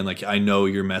old man. Like, I know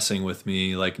you're messing with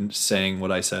me, like saying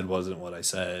what I said wasn't what I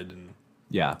said, and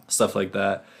Yeah. stuff like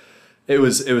that. It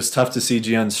was tough to see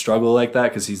Jian struggle like that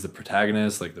because he's the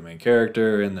protagonist, like the main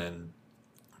character, and then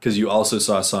because you also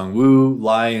saw Song Woo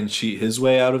lie and cheat his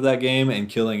way out of that game and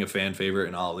killing a fan favorite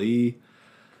in Ali.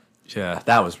 Yeah.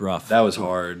 That was rough. That was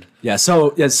hard.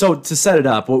 So to set it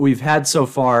up, what we've had so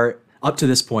far up to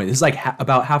this point, this is like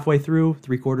about halfway through,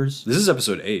 3/4. This is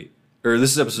episode 8, or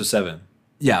this is episode 7.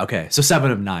 Yeah, okay. So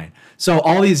 7 of 9. So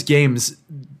all these games,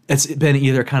 it's been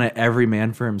either kind of every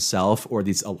man for himself, or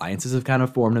these alliances have kind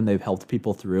of formed and they've helped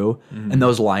people through. And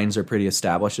those lines are pretty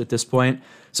established at this point.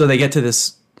 So they get to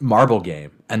this marble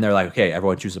game and they're like, okay,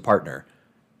 everyone choose a partner.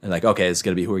 And like, okay, it's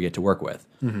going to be who we get to work with.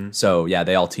 So yeah,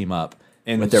 they all team up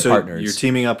with their so partners. You're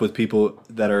teaming up with people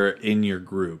that are in your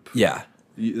group. Yeah.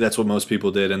 That's what most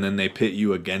people did, and then they pit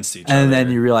you against each other. And then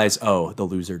you realize, oh, the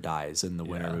loser dies and the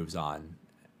winner Yeah. moves on.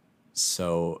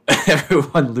 So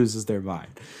everyone loses their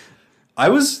mind. I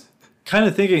was kind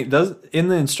of thinking, in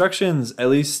the instructions, at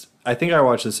least I think I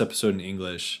watched this episode in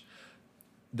English.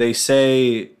 They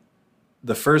say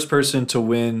the first person to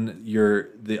win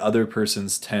the other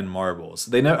person's 10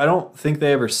 marbles. I don't think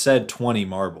they ever said 20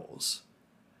 marbles.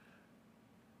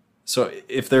 So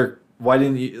why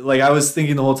didn't you, like, I was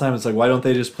thinking the whole time, it's like, why don't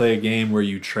they just play a game where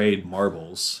you trade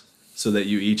marbles so that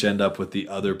you each end up with the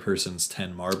other person's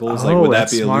 10 marbles? Like, would that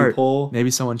that's be a smart. loophole?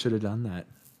 Maybe someone should have done that.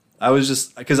 I was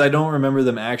just, because I don't remember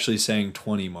them actually saying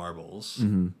 20 marbles.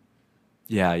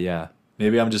 Yeah.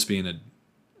 Maybe I'm just being a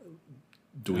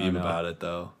dweeb No. about it,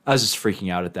 though. I was just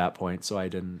freaking out at that point, so I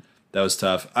didn't. That was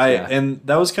tough. Yeah. And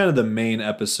that was kind of the main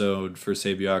episode for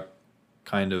Sabiak,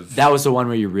 kind of. That was the one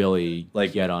where you really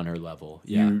Like, get on her level.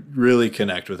 Yeah. You really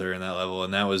connect with her in that level,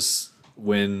 and that was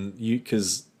when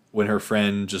her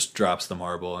friend just drops the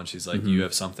marble and she's like, "You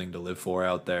have something to live for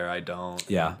out there. I don't."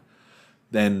 Yeah.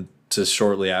 Then to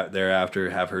shortly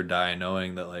thereafter have her die,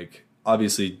 knowing that, like,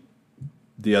 obviously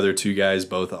the other two guys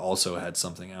both also had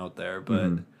something out there,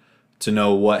 but to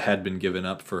know what had been given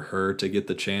up for her to get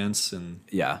the chance and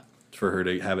Yeah. for her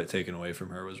to have it taken away from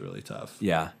her was really tough.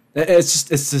 Yeah. It's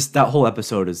just that whole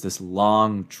episode is this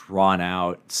long, drawn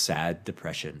out, sad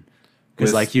depression. Because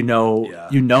With- like, you know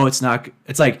Yeah. it's not,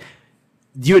 it's like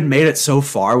you had made it so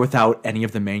far without any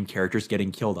of the main characters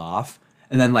getting killed off.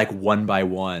 And then like one by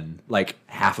one, like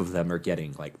half of them are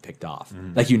getting like picked off.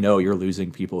 Like, you know, you're losing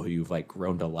people who you've like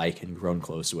grown to like and grown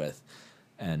close with.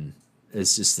 And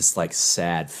it's just this like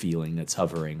sad feeling that's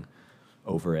hovering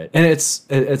over it. And it's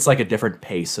like a different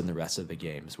pace than the rest of the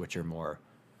games, which are more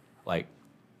like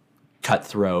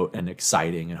cutthroat and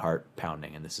exciting and heart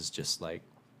pounding. And this is just like,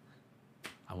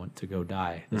 I want to go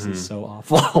die. This is so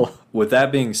awful. With that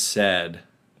being said,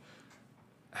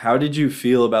 how did you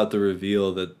feel about the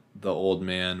reveal that the old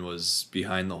man was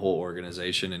behind the whole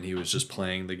organization and he was just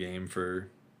playing the game for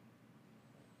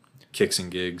kicks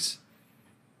and gigs.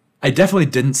 I definitely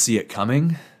didn't see it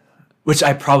coming, which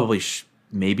I probably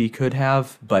maybe could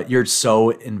have, but you're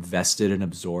so invested and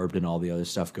absorbed in all the other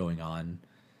stuff going on.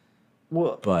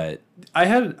 Well, But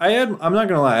I'm not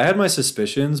gonna lie, I had my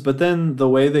suspicions, but then the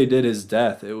way they did his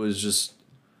death,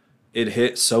 it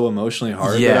hit so emotionally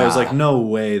hard that I was Yeah. like, no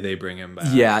way they bring him back.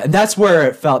 yeah, and that's where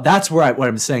it felt. That's where what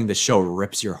I'm saying. The show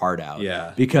rips your heart out.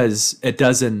 Yeah. because it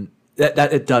doesn't.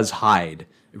 That it does hide.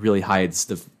 It really hides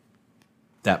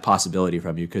that possibility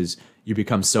from you because you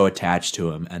become so attached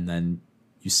to him, and then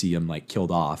you see him like killed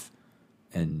off,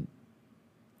 and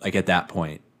like at that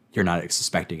point you're not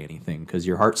expecting anything because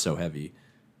your heart's so heavy.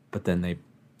 But then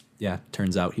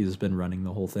turns out he's been running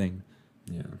the whole thing.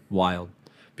 Yeah. Wild.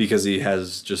 Because he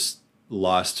has just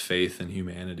lost faith in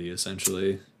humanity,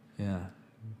 essentially. Yeah.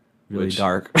 Really Which-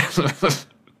 dark.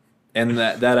 And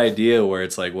that idea where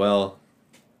it's like, well,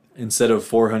 instead of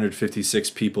 456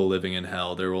 people living in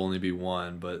hell, there will only be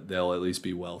one, but they'll at least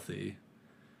be wealthy.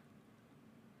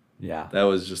 Yeah.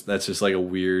 That's just like a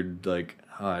weird, like,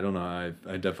 oh, I don't know.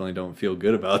 I definitely don't feel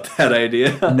good about that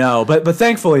idea. No, but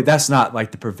thankfully that's not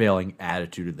like the prevailing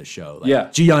attitude of the show. Like, Yeah.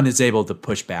 Ji-yeon is able to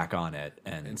push back on it,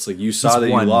 and It's like you saw that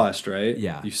one- you lost, right?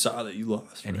 Yeah. You saw that you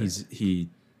lost. and right? he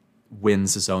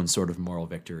wins his own sort of moral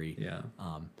victory. Yeah.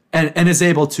 And is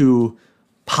able to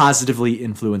positively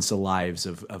influence the lives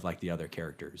of like the other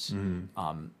characters,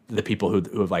 the people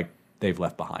who have like they've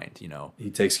left behind. You know, He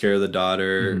takes care of the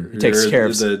daughter. He takes or care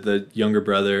of- the younger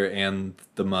brother and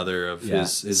the mother of Yeah.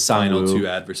 his final Sang-woo. two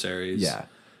adversaries. yeah,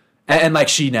 and like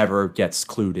she never gets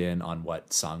clued in on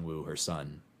what Sang-woo, her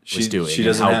son, was doing. She and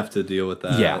doesn't how- have to deal with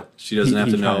that. Yeah. She doesn't have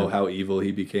He to know kinda- how evil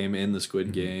he became in the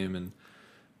Squid Game and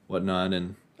whatnot.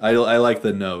 And I like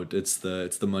the note. It's the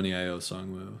money I owe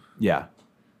Songwoo. Yeah,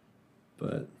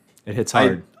 But it hits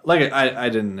hard. I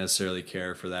didn't necessarily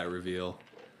care for that reveal.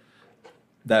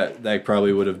 That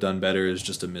probably would have done better as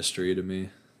just a mystery to me.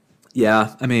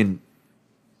 Yeah, I mean,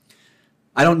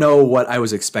 I don't know what I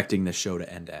was expecting this show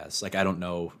to end as. Like, I don't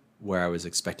know where I was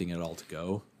expecting it all to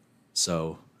go.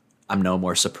 So I'm no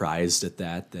more surprised at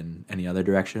that than any other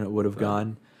direction it would have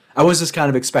gone. I was just kind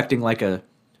of expecting like a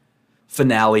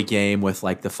finale game with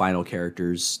like the final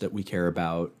characters that we care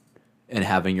about and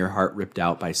having your heart ripped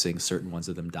out by seeing certain ones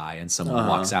of them die and someone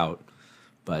walks out.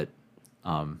 But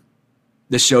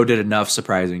this show did enough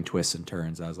surprising twists and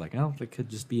turns. I was like, oh, it could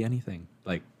just be anything.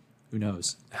 Like, who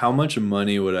knows? How much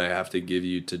money would I have to give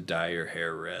you to dye your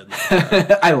hair red?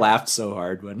 I laughed so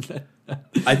hard when,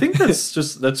 I think that's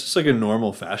just like a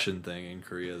normal fashion thing in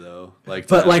Korea, though. Like, to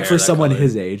but have like hair for that someone color.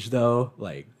 his age though,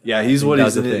 like Yeah, he's he what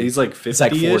does he's the in, thing. he's like 50. It's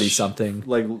like 40 something.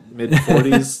 like mid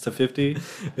 40s to 50.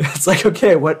 it's like,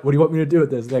 okay, what do you want me to do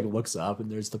with this? Like looks up and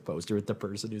there's the poster with the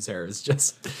person whose hair is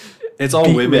just It's all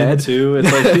beet women red. too.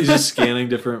 It's like he's just scanning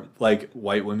different like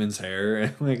white women's hair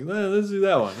and like let's do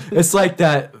that one. It's like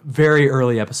that very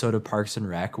early episode of Parks and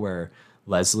Rec where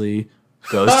Leslie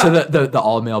goes to the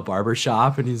all male barber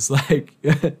shop and he's like,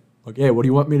 okay, what do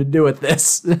you want me to do with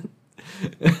this?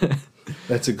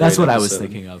 That's a great That's what I was episode.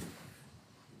 thinking of.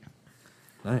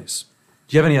 Nice.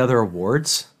 Do you have any other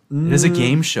awards? It is a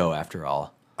game show after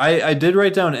all. I did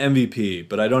write down MVP,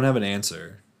 but I don't have an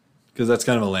answer because that's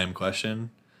kind of a lame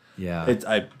question. Yeah.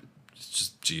 It's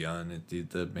just Jiyeon,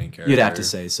 the main character. You'd have to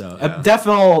say so. Yeah.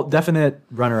 A definite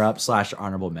runner-up /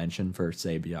 honorable mention for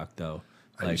Sae-byuk, though.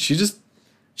 Like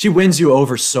she wins you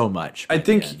over so much. I by the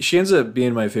think end. she ends up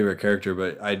being my favorite character,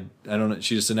 but I don't know.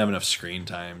 She just didn't have enough screen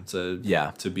time to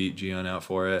beat Jiyeon out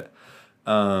for it.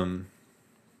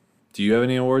 Do you have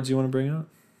any awards you want to bring up?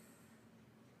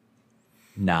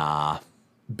 Nah.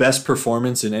 Best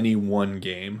performance in any one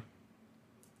game.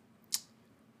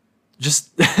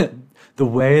 Just the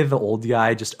way the old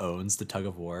guy just owns the tug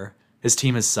of war. His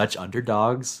team is such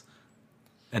underdogs,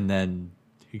 and then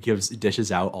he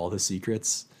dishes out all the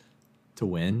secrets to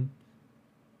win.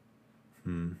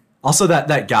 Also,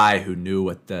 that guy who knew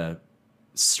what the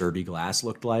sturdy glass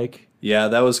looked like. Yeah,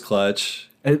 that was clutch.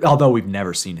 Although we've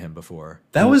never seen him before.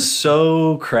 That was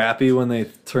so crappy when they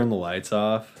turned the lights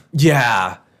off.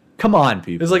 Yeah. Come on,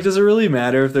 people. It's like, does it really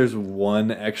matter if there's one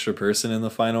extra person in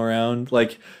the final round?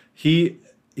 Like,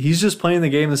 he's just playing the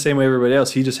game the same way everybody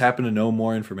else. He just happened to know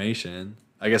more information.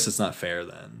 I guess it's not fair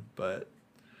then, but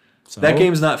that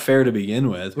game's not fair to begin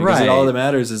with because Right. all that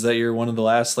matters is that you're one of the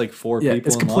last like four people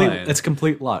it's in complete. line. It's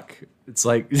complete luck. It's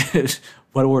like,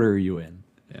 what order are you in?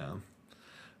 Yeah,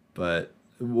 but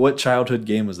what childhood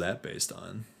game was that based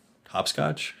on?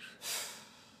 Hopscotch?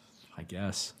 I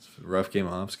guess. It's a rough game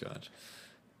of hopscotch.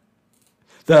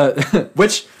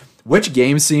 Which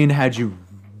game scene had you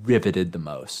riveted the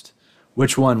most?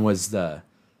 Which one was the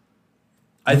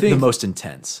I think most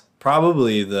intense?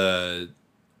 probably the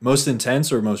most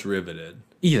intense or most riveted.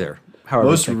 Either. However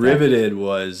Most you take that. riveted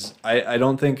was I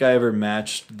don't think I ever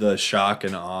matched the shock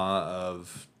and awe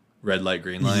of red light,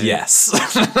 green light. Yes.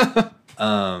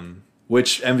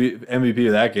 Which MVP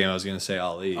of that game I was gonna say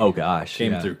Ali. Oh gosh.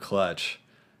 Came yeah. through clutch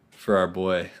for our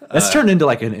boy. That's turned into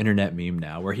like an internet meme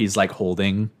now where he's like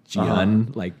holding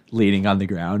Jihyun, like leaning on the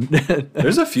ground.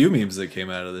 There's a few memes that came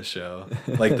out of the show.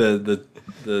 Like the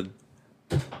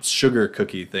sugar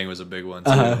cookie thing was a big one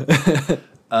too.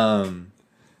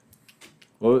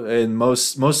 Well, and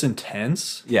most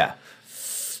intense? Yeah.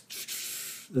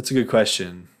 That's a good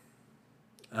question.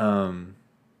 I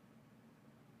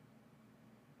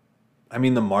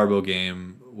mean, the marble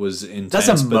game was intense.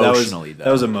 That's but emotionally, that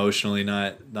was though. emotionally,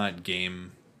 not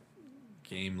gamely.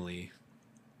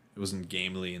 It wasn't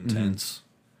gamely intense.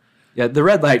 Yeah, the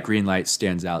red light, green light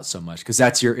stands out so much because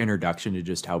that's your introduction to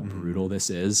just how brutal this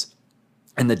is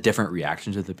and the different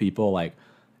reactions of the people, like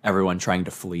everyone trying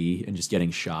to flee and just getting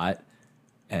shot.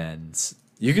 And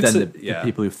You could then say, the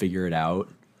people who figure it out.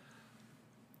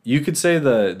 You could say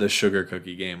the sugar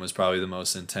cookie game was probably the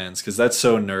most intense because that's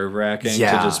so nerve wracking.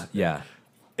 Yeah.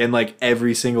 And like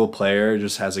every single player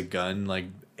just has a gun like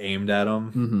aimed at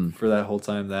them for that whole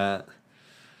time.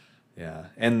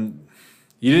 And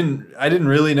I didn't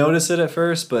really notice it at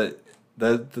first, but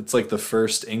that's like the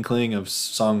first inkling of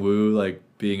Song Woo like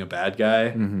being a bad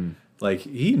guy. Like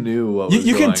he knew what was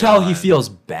You can going tell on. he feels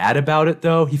bad about it,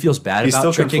 though. He feels bad He's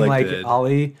about still tricking like conflicted.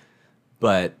 Ollie,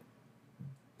 but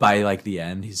by like the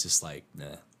end, he's just like,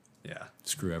 nah, Yeah.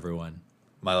 screw everyone.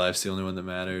 My life's the only one that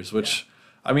matters. Which,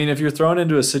 I mean, if you're thrown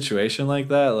into a situation like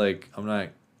that, like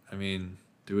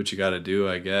do what you got to do,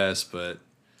 I guess. But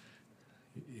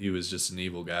he was just an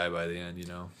evil guy by the end, you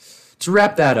know. To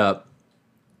wrap that up,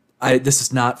 this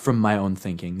is not from my own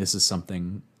thinking. This is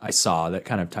something I saw that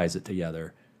kind of ties it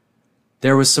together.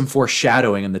 There was some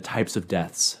foreshadowing in the types of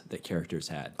deaths that characters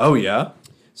had. Oh yeah.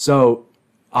 So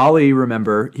Ollie,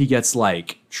 remember, he gets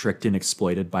like tricked and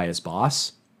exploited by his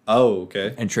boss Oh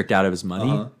okay. and tricked out of his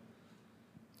money. Uh-huh.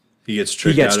 He gets He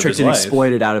tricked. gets out of tricked his and life,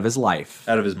 exploited out of his life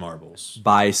out of his marbles.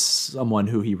 by someone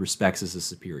who he respects as a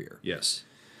superior. Yes.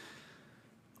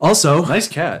 Also, Nice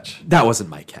catch. that wasn't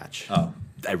my catch. Oh,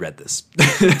 I read this.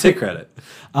 take credit.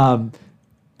 And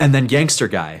then Gangster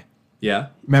Guy. Yeah.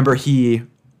 Remember, he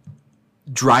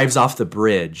drives off the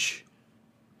bridge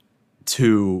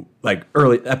to like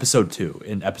early episode 2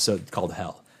 in episode called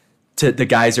Hell. The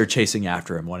guys are chasing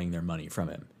after him, wanting their money from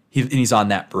him. And he's on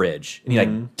that bridge, and he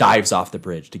like dives off the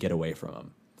bridge to get away from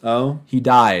him. Oh. He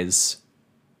dies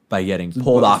by getting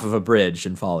pulled off of a bridge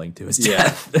and falling to his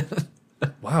death.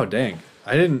 Wow. Dang.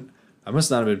 I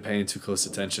must not have been paying too close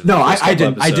attention. No, the first I couple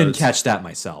didn't. I didn't episodes. catch that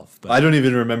myself. But I don't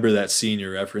even remember that scene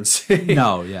you're referencing.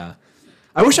 no, yeah.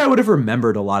 I wish I would have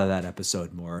remembered a lot of that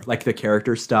episode more, like the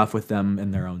character stuff with them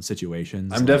in their own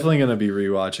situations. I'm definitely gonna be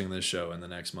rewatching this show in the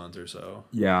next month or so.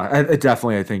 Yeah, it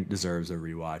definitely, I think, deserves a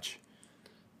rewatch.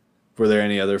 Were there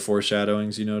any other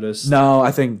foreshadowings you noticed? No,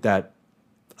 I think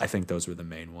those were the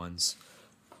main ones.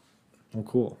 Oh,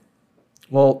 cool.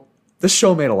 Well, this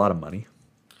show made a lot of money.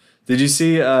 Did you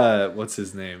see what's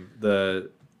his name? The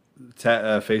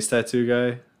face tattoo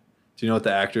guy? Do you know what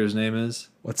the actor's name is?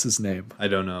 What's his name? I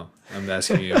don't know. I'm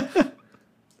asking you.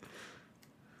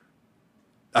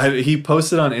 He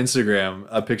posted on Instagram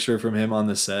a picture from him on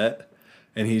the set,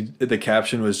 and the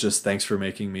caption was just "Thanks for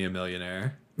making me a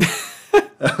millionaire."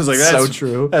 I was like, "That's So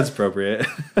true. That's appropriate."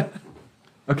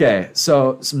 Okay,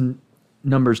 so some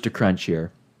numbers to crunch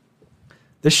here.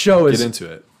 This show Get is into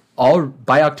it. all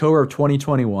by October of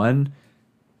 2021.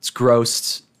 It's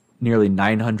grossed nearly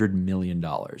 $900 million.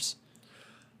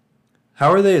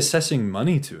 How are they assessing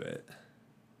money to it?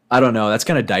 I don't know. That's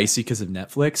kind of dicey because of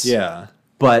Netflix. Yeah.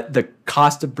 But the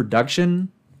cost of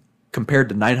production compared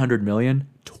to 900 million,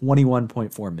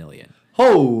 21.4 million.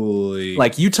 Holy.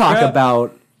 Like you talk crap.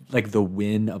 about like the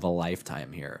win of a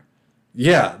lifetime here.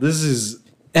 Yeah, this is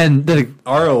And the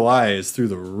ROI is through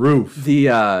the roof.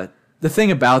 the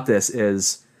thing about this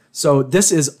is, so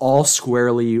this is all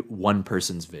squarely one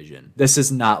person's vision. This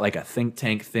is not like a think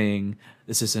tank thing.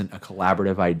 This isn't a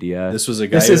collaborative idea. This was a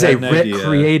guy This who is had a an idea.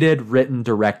 created, written,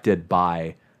 directed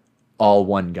by all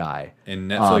one guy. And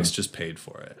Netflix just paid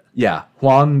for it. Yeah,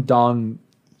 Hwang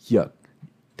Dong-hyuk.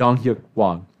 Dong-hyuk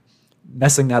Hwang.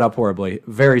 Messing that up horribly.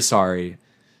 Very sorry.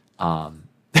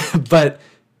 But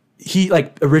he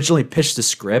like originally pitched the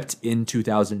script in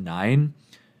 2009.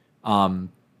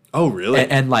 Oh, really?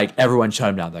 And like everyone shut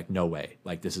him down, like, no way.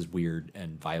 Like this is weird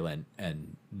and violent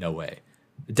and no way.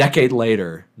 A decade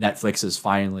later, Netflix is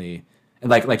finally And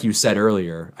like you said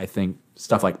earlier, I think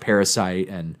stuff like Parasite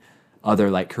and other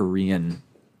like Korean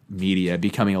media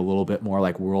becoming a little bit more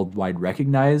like worldwide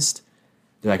recognized.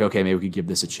 They're like, okay, maybe we could give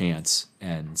this a chance,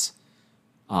 and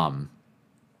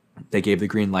they gave the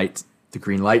green light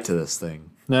to this thing.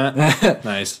 Nah.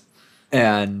 Nice.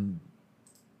 And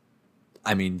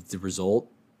I mean, the result,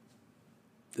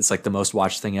 it's like the most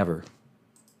watched thing ever.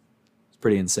 It's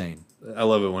pretty insane. I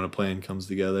love it when a plan comes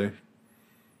together.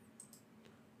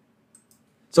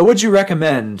 So would you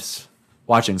recommend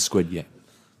watching Squid Game?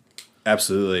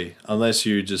 Absolutely. Unless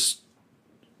you just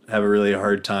have a really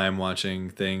hard time watching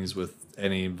things with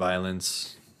any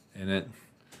violence in it.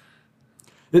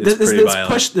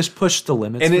 This push the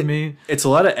limits And for me. it's a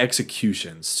lot of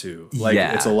executions too. Like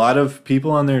Yeah. it's a lot of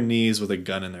people on their knees with a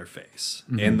gun in their face.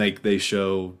 And like they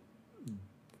show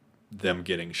them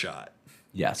getting shot.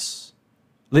 Yes.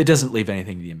 It doesn't leave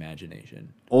anything to the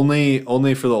imagination. Only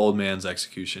for the old man's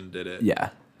execution did it.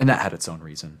 Yeah. And that had its own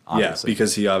reason, obviously. Yeah,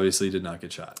 because he obviously did not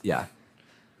get shot. Yeah.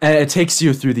 And it takes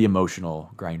you through the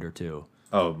emotional grinder too.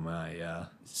 Oh my, yeah.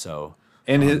 So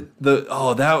And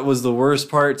that was the worst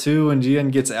part too, when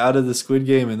Jian gets out of the Squid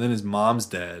Game and then his mom's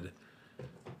dead.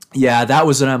 yeah, that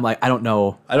was when I'm like, I don't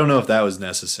know. I don't know if that was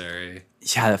necessary.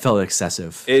 Yeah, that felt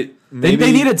excessive. They They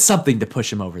needed something to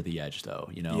push him over the edge, though.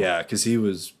 You know. Yeah, because he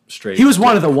was straight. He was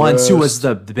one of the ones who was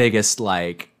grossed. the biggest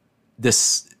like,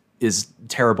 this is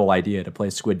terrible idea to play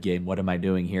Squid Game. What am I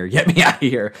doing here? Get me out of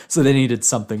here. So they needed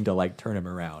something to like turn him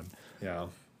around. Yeah,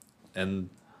 and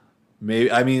maybe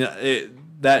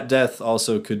that death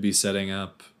also could be setting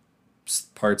up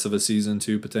parts of a season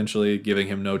 2 potentially, giving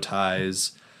him no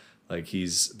ties. Like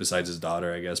he's besides his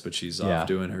daughter, I guess, but she's Yeah. off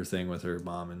doing her thing with her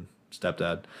mom and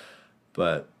stepdad.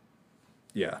 But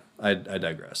yeah, I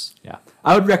digress. Yeah,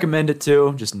 I would recommend it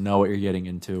too. Just know what you're getting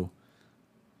into.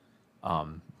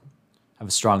 Have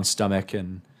a strong stomach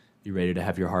and be ready to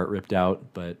have your heart ripped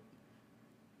out. But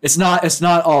it's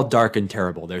not all dark and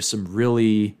terrible. There's some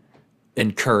really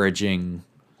encouraging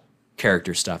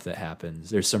character stuff that happens.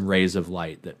 There's some rays of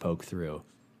light that poke through.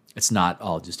 It's not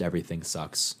all just everything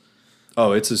sucks.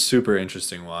 Oh, it's a super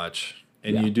interesting watch,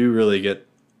 and Yeah. you do really get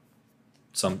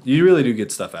you really do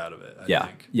get stuff out of it. I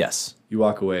think. Yes. You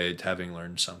walk away having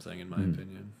learned something, in my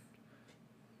opinion.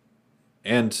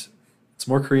 And it's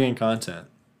more Korean content.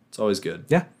 It's always good.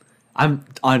 Yeah. I'm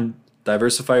on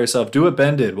Diversify yourself. Do what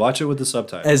Ben did. Watch it with the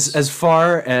subtitles. as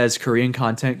far as Korean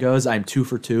content goes, I'm 2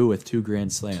 for 2 with 2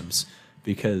 Grand Slams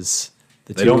because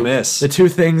They don't miss. The 2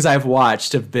 things I've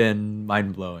watched have been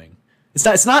mind blowing.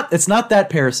 It's not that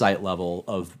Parasite level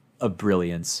of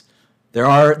brilliance. There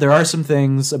are some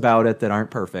things about it that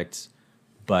aren't perfect,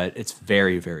 but it's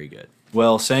very, very good.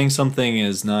 Well, saying something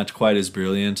is not quite as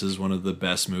brilliant as one of the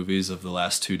best movies of the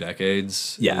last 2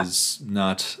 decades is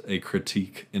not a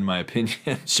critique, in my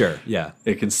opinion. Sure, yeah.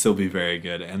 It can still be very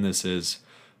good, and this is.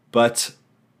 But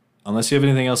unless you have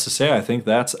anything else to say, I think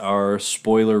that's our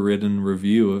spoiler-ridden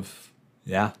review of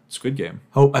Yeah. Squid Game.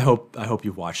 I hope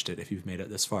you've watched it if you've made it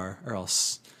this far, or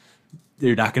else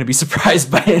you're not going to be surprised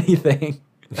by anything.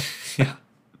 Yeah.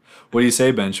 What do you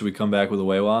say, Ben? Should we come back with a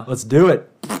Weiwa? Let's do it.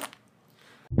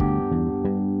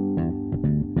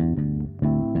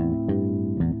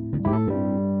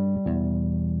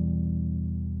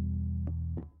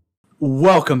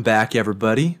 Welcome back,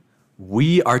 everybody.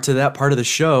 We are to that part of the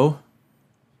show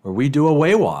where we do a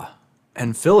Weiwa.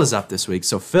 And Phil is up this week.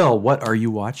 So, Phil, what are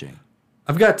you watching?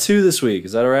 I've got 2 this week.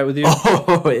 Is that all right with you?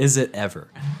 Oh, is it ever?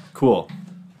 Cool.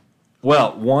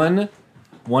 Well, one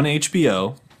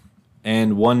HBO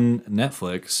and one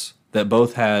Netflix that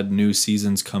both had new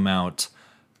seasons come out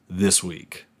this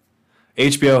week.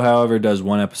 HBO, however, does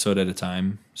 1 episode at a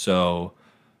time. So,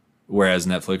 whereas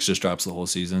Netflix just drops the whole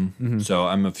season. So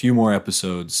I'm a few more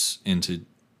episodes into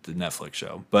the Netflix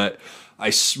show. But I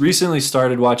recently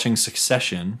started watching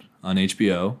Succession on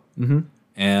HBO.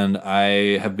 And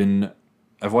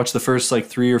I've watched the first like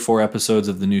 3 or 4 episodes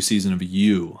of the new season of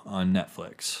You on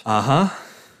Netflix. Uh-huh.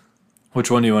 Which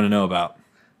one do you want to know about?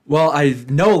 Well, I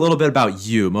know a little bit about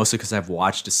You, mostly because I've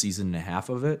watched a season and a half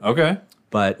of it. Okay.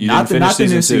 But You not didn't the finish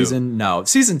new season two? season. No,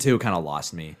 season 2 kind of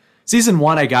lost me. Season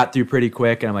 1 I got through pretty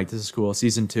quick, and I'm like, this is cool.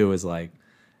 Season 2 is like,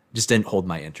 just didn't hold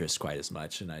my interest quite as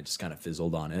much, and I just kind of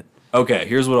fizzled on it. Okay,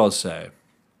 here's what I'll say.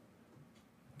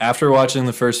 After watching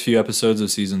the first few episodes of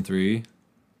season 3,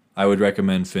 I would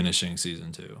recommend finishing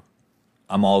season 2.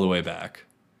 I'm all the way back.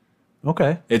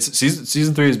 Okay. It's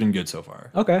season 3 has been good so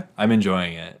far. Okay. I'm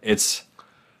enjoying it. It's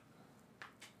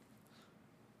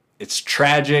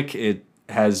tragic. It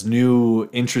has new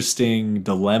interesting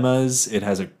dilemmas. It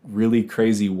has a really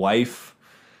crazy wife.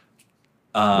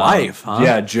 Wife, huh?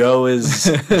 Yeah, Joe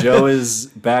is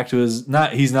back to his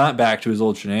he's not back to his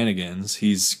old shenanigans.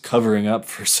 He's covering up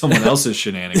for someone else's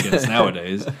shenanigans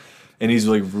nowadays. And he's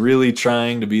like really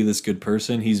trying to be this good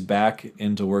person. He's back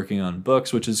into working on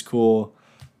books, which is cool.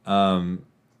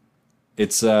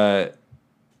 It's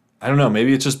I don't know,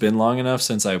 maybe it's just been long enough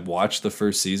since I watched the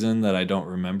first season that I don't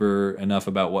remember enough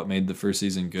about what made the first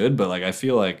season good, but like I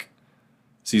feel like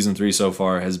season 3 so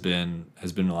far has been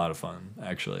a lot of fun,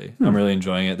 actually. I'm really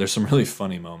enjoying it. There's some really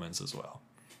funny moments as well.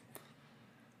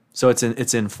 So it's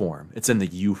in form. It's in the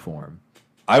U form.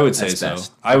 I would say so.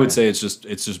 Best. I would say it's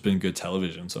just been good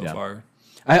television so far.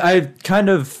 I kind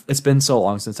of, it's been so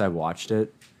long since I watched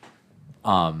it.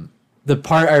 The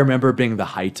part I remember being the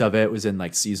height of it was in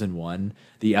like season 1,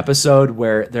 the episode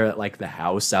where they're at like the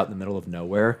house out in the middle of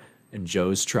nowhere, and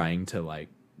Joe's trying to like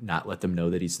not let them know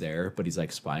that he's there, but he's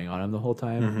like spying on him the whole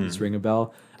time. Just ring a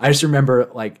bell. I just remember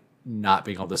like not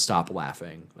being able to stop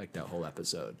laughing like that whole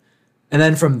episode. And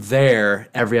then from there,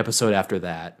 every episode after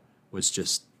that was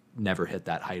just never hit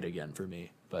that height again for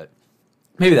me. But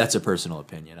maybe that's a personal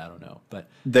opinion. I don't know. But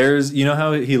there's, you know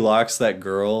how he locks that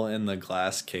girl in the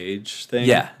glass cage thing?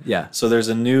 Yeah. So there's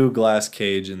a new glass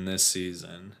cage in this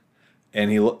season, and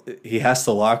he has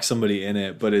to lock somebody in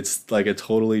it, but it's like a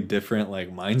totally different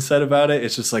like mindset about it.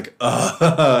 It's just like,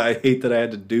 I hate that I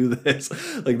had to do this.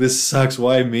 Like, this sucks.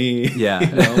 Why me? Yeah.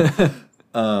 You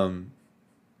know?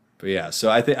 But yeah, so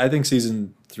I think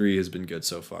season 3 has been good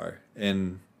so far,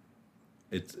 and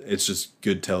it's just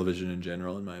good television in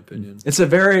general, in my opinion. It's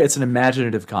an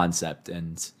imaginative concept,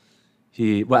 and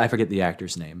I forget the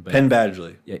actor's name, but Penn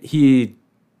Badgley. Yeah,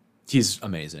 he's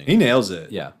amazing. He nails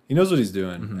it. Yeah. He knows what he's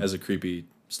doing as a creepy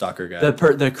stalker guy.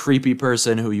 The creepy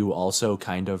person who you also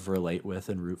kind of relate with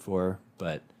and root for,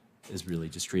 but is really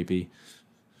just creepy.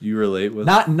 You relate with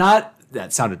not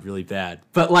that sounded really bad,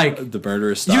 but like the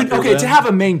murderous stalker. Okay, to have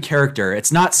a main character, it's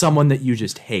not someone that you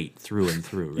just hate through and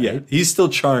through, right? Yeah, he's still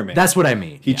charming. That's what I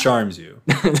mean. He charms you.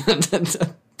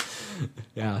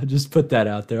 Yeah, just put that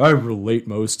out there. I relate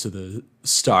most to the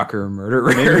stalker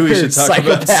murderer. Maybe we should talk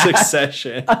about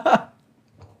Succession.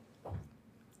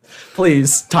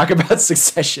 Please talk about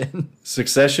Succession.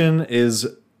 Succession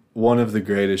is one of the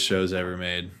greatest shows ever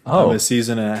made. Oh. I'm a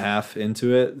season and a half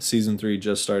into it. Season 3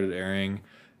 just started airing.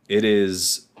 It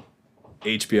is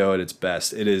HBO at its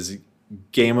best. It is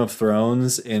Game of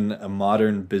Thrones in a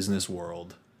modern business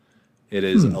world. It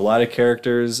is a lot of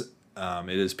characters. It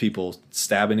is people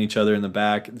stabbing each other in the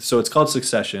back. So it's called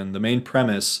Succession. The main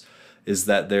premise is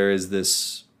that there is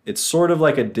this, it's sort of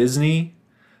like a Disney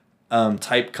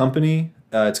type company.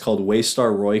 It's called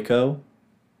Waystar Royco,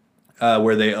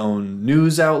 where they own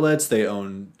news outlets, they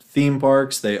own theme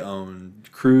parks, they own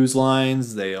cruise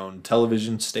lines, they own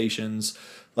television stations,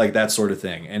 like that sort of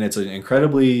thing. And it's an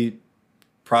incredibly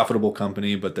profitable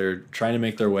company, but they're trying to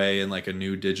make their way in like a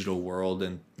new digital world,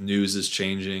 and news is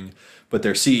changing. But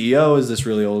their CEO is this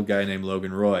really old guy named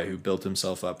Logan Roy, who built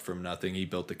himself up from nothing. He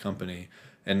built the company.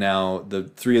 And now the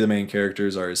 3 of the main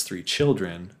characters are his 3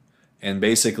 children. And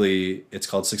basically it's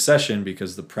called Succession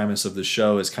because the premise of the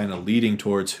show is kind of leading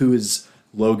towards who is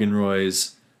Logan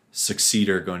Roy's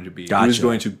successor going to be. Gotcha. Who's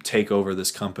going to take over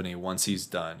this company once he's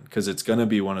done? Because it's going to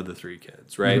be one of the 3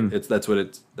 kids, right? Mm-hmm.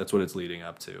 That's what it's leading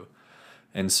up to.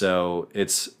 And so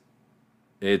it's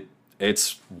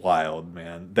wild,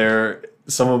 man. They're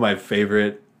some of my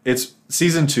favorite. It's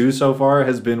season 2 so far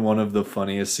has been one of the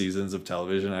funniest seasons of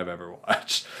television I've ever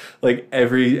watched. Like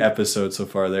every episode so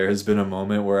far, there has been a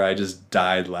moment where I just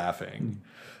died laughing.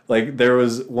 Like there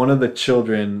was one of the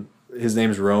children, his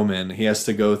name's Roman. He has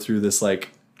to go through this like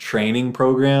training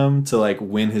program to like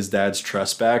win his dad's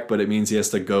trust back, but it means he has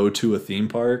to go to a theme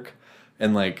park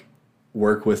and like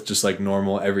work with just like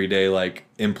normal everyday like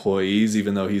employees,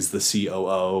 even though he's the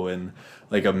COO and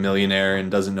like a millionaire and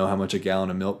doesn't know how much a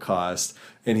gallon of milk costs.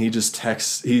 And he just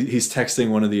texts, he's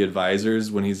texting one of the advisors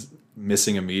when he's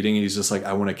missing a meeting, and he's just like,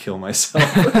 I want to kill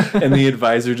myself. And the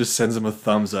advisor just sends him a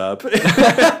thumbs up.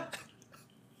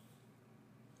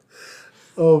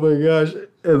 Oh my gosh.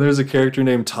 And there's a character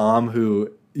named Tom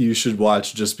who you should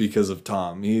watch just because of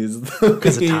Tom. He's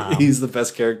the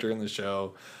best character in the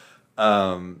show.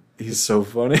 He's so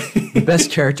funny. The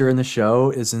best character in the show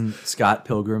isn't Scott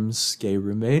Pilgrim's gay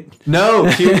roommate. No,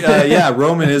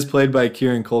 Roman is played by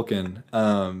Kieran Culkin.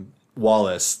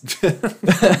 Wallace.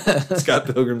 Scott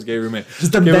Pilgrim's gay roommate.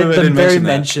 Just the very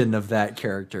mention of that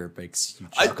character makes you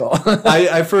chuckle.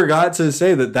 I forgot to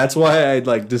say that's why I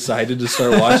like decided to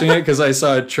start watching it, because I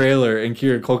saw a trailer and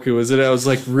Kieran Culkin was in it. I was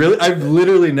like, really? I've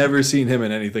literally never seen him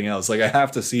in anything else. Like, I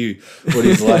have to see what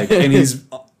he's like. And he's...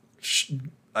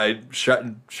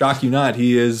 shock you not,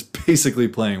 he is basically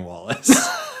playing Wallace.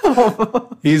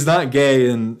 He's not gay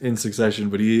in Succession,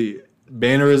 but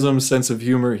mannerisms, sense of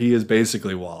humor, he is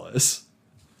basically Wallace.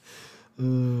 Oh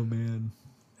man,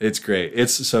 it's great.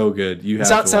 It's so good. You have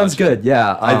to sounds watch good. It.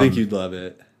 Yeah, I think you'd love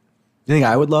it. You think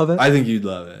I would love it? I think you'd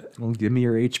love it. Well, give me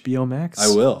your HBO Max.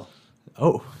 I will.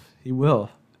 Oh, he will.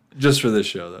 Just for this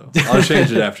show, though. I'll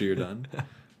change it after you're done.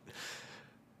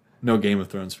 No Game of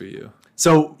Thrones for you.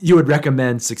 So you would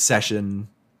recommend Succession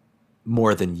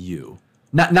more than you?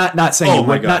 Not saying you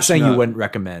would, not saying you wouldn't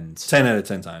recommend. 10 out of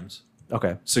 10 times.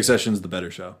 Okay. Succession's the better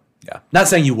show. Yeah. Not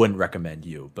saying you wouldn't recommend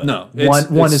you, but no,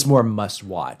 one is more must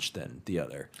watch than the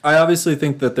other. I obviously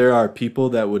think that there are people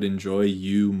that would enjoy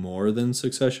You more than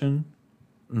Succession.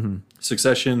 Mm-hmm.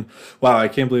 Succession. Wow, I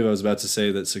can't believe I was about to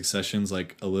say that Succession's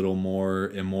like a little more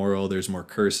immoral. There's more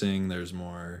cursing. There's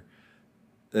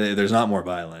not more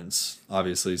violence.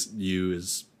 Obviously, You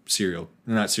is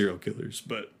not serial killers,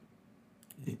 but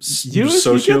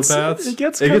sociopaths. It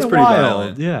gets pretty wild.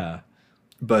 violent. Yeah.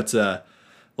 But a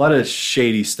lot of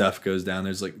shady stuff goes down.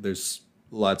 There's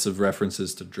lots of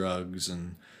references to drugs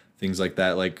and things like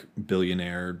that, like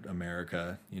Billionaire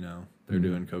America. You know, they're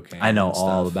doing cocaine. I know and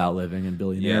all stuff. about living in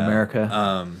Billionaire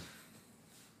America.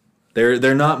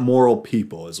 They're not moral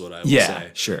people, is what I would say. Yeah,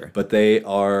 sure. But they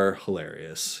are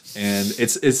hilarious, and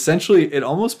it's essentially it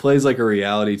almost plays like a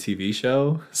reality TV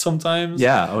show sometimes.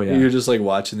 Yeah. Oh yeah. You're just like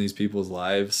watching these people's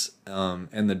lives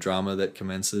and the drama that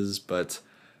commences, but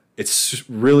it's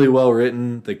really well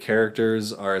written. The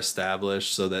characters are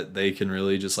established so that they can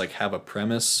really just like have a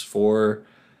premise for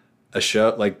a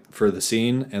show, like for the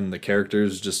scene, and the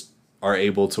characters just are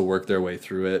able to work their way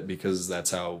through it because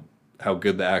that's how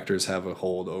good the actors have a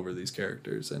hold over these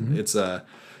characters, and it's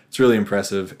really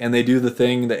impressive. And they do the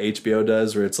thing that HBO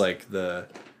does where it's like the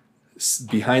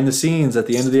behind the scenes at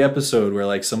the end of the episode where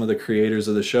like some of the creators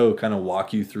of the show kind of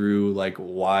walk you through like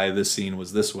why the scene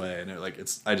was this way, and they're like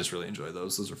I just really enjoy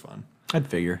those are fun. I'd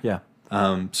figure. Yeah.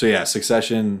 So yeah,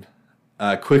 Succession,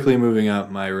 quickly moving up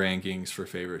my rankings for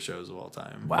favorite shows of all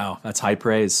time. Wow, that's high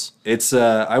praise. It's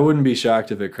I wouldn't be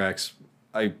shocked if it cracks.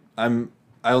 I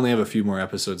only have a few more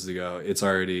episodes to go. It's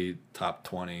already top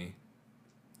 20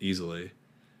 easily.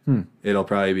 It'll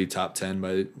probably be top 10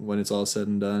 by when it's all said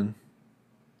and done.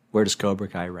 Where does Cobra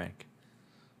Kai rank?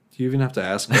 Do you even have to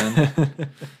ask,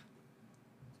 Ben?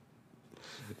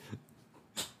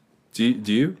 do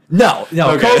you? No.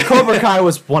 Okay. Cobra Kai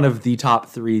was one of the top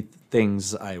 3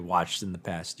 things I watched in the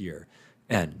past year.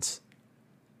 And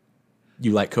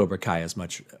you like Cobra Kai as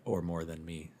much or more than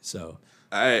me, so...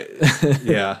 I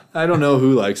don't know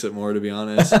who likes it more, to be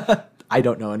honest. I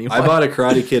don't know anyone. I bought a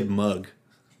Karate Kid mug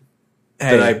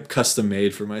that I custom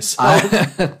made for myself.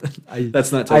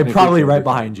 That's not. I'm probably right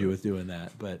behind you with doing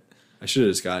that, but I should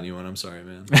have just gotten you one. I'm sorry,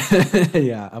 man.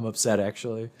 Yeah, I'm upset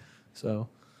actually. So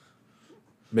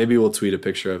maybe we'll tweet a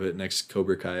picture of it next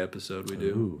Cobra Kai episode we do.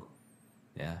 Ooh.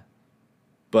 Yeah.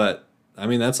 But I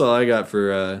mean, that's all I got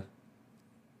for.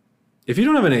 If you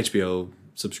don't have an HBO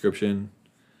subscription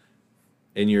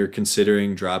and you're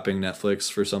considering dropping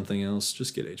Netflix for something else,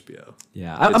 just get HBO.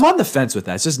 Yeah, I'm on the fence with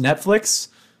that. It's just Netflix.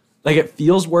 Like, it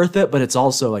feels worth it, but it's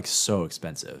also, like, so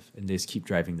expensive. And they just keep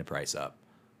driving the price up.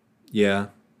 Yeah.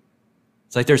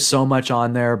 It's like there's so much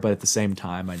on there, but at the same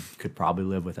time, I could probably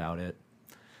live without it.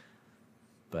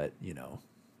 But, you know,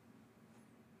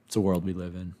 it's a world we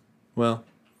live in. Well,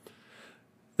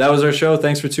 that was our show.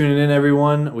 Thanks for tuning in,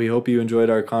 everyone. We hope you enjoyed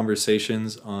our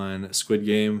conversations on Squid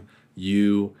Game,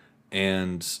 You,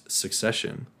 and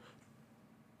Succession.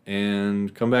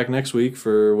 And come back next week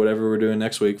for whatever we're doing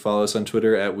next week. Follow us on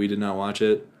Twitter at We Did Not Watch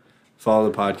It.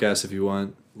 Follow the podcast if you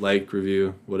want. Like,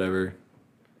 review, whatever.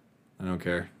 I don't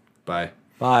care. Bye.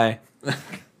 Bye.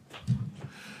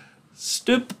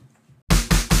 Stoop.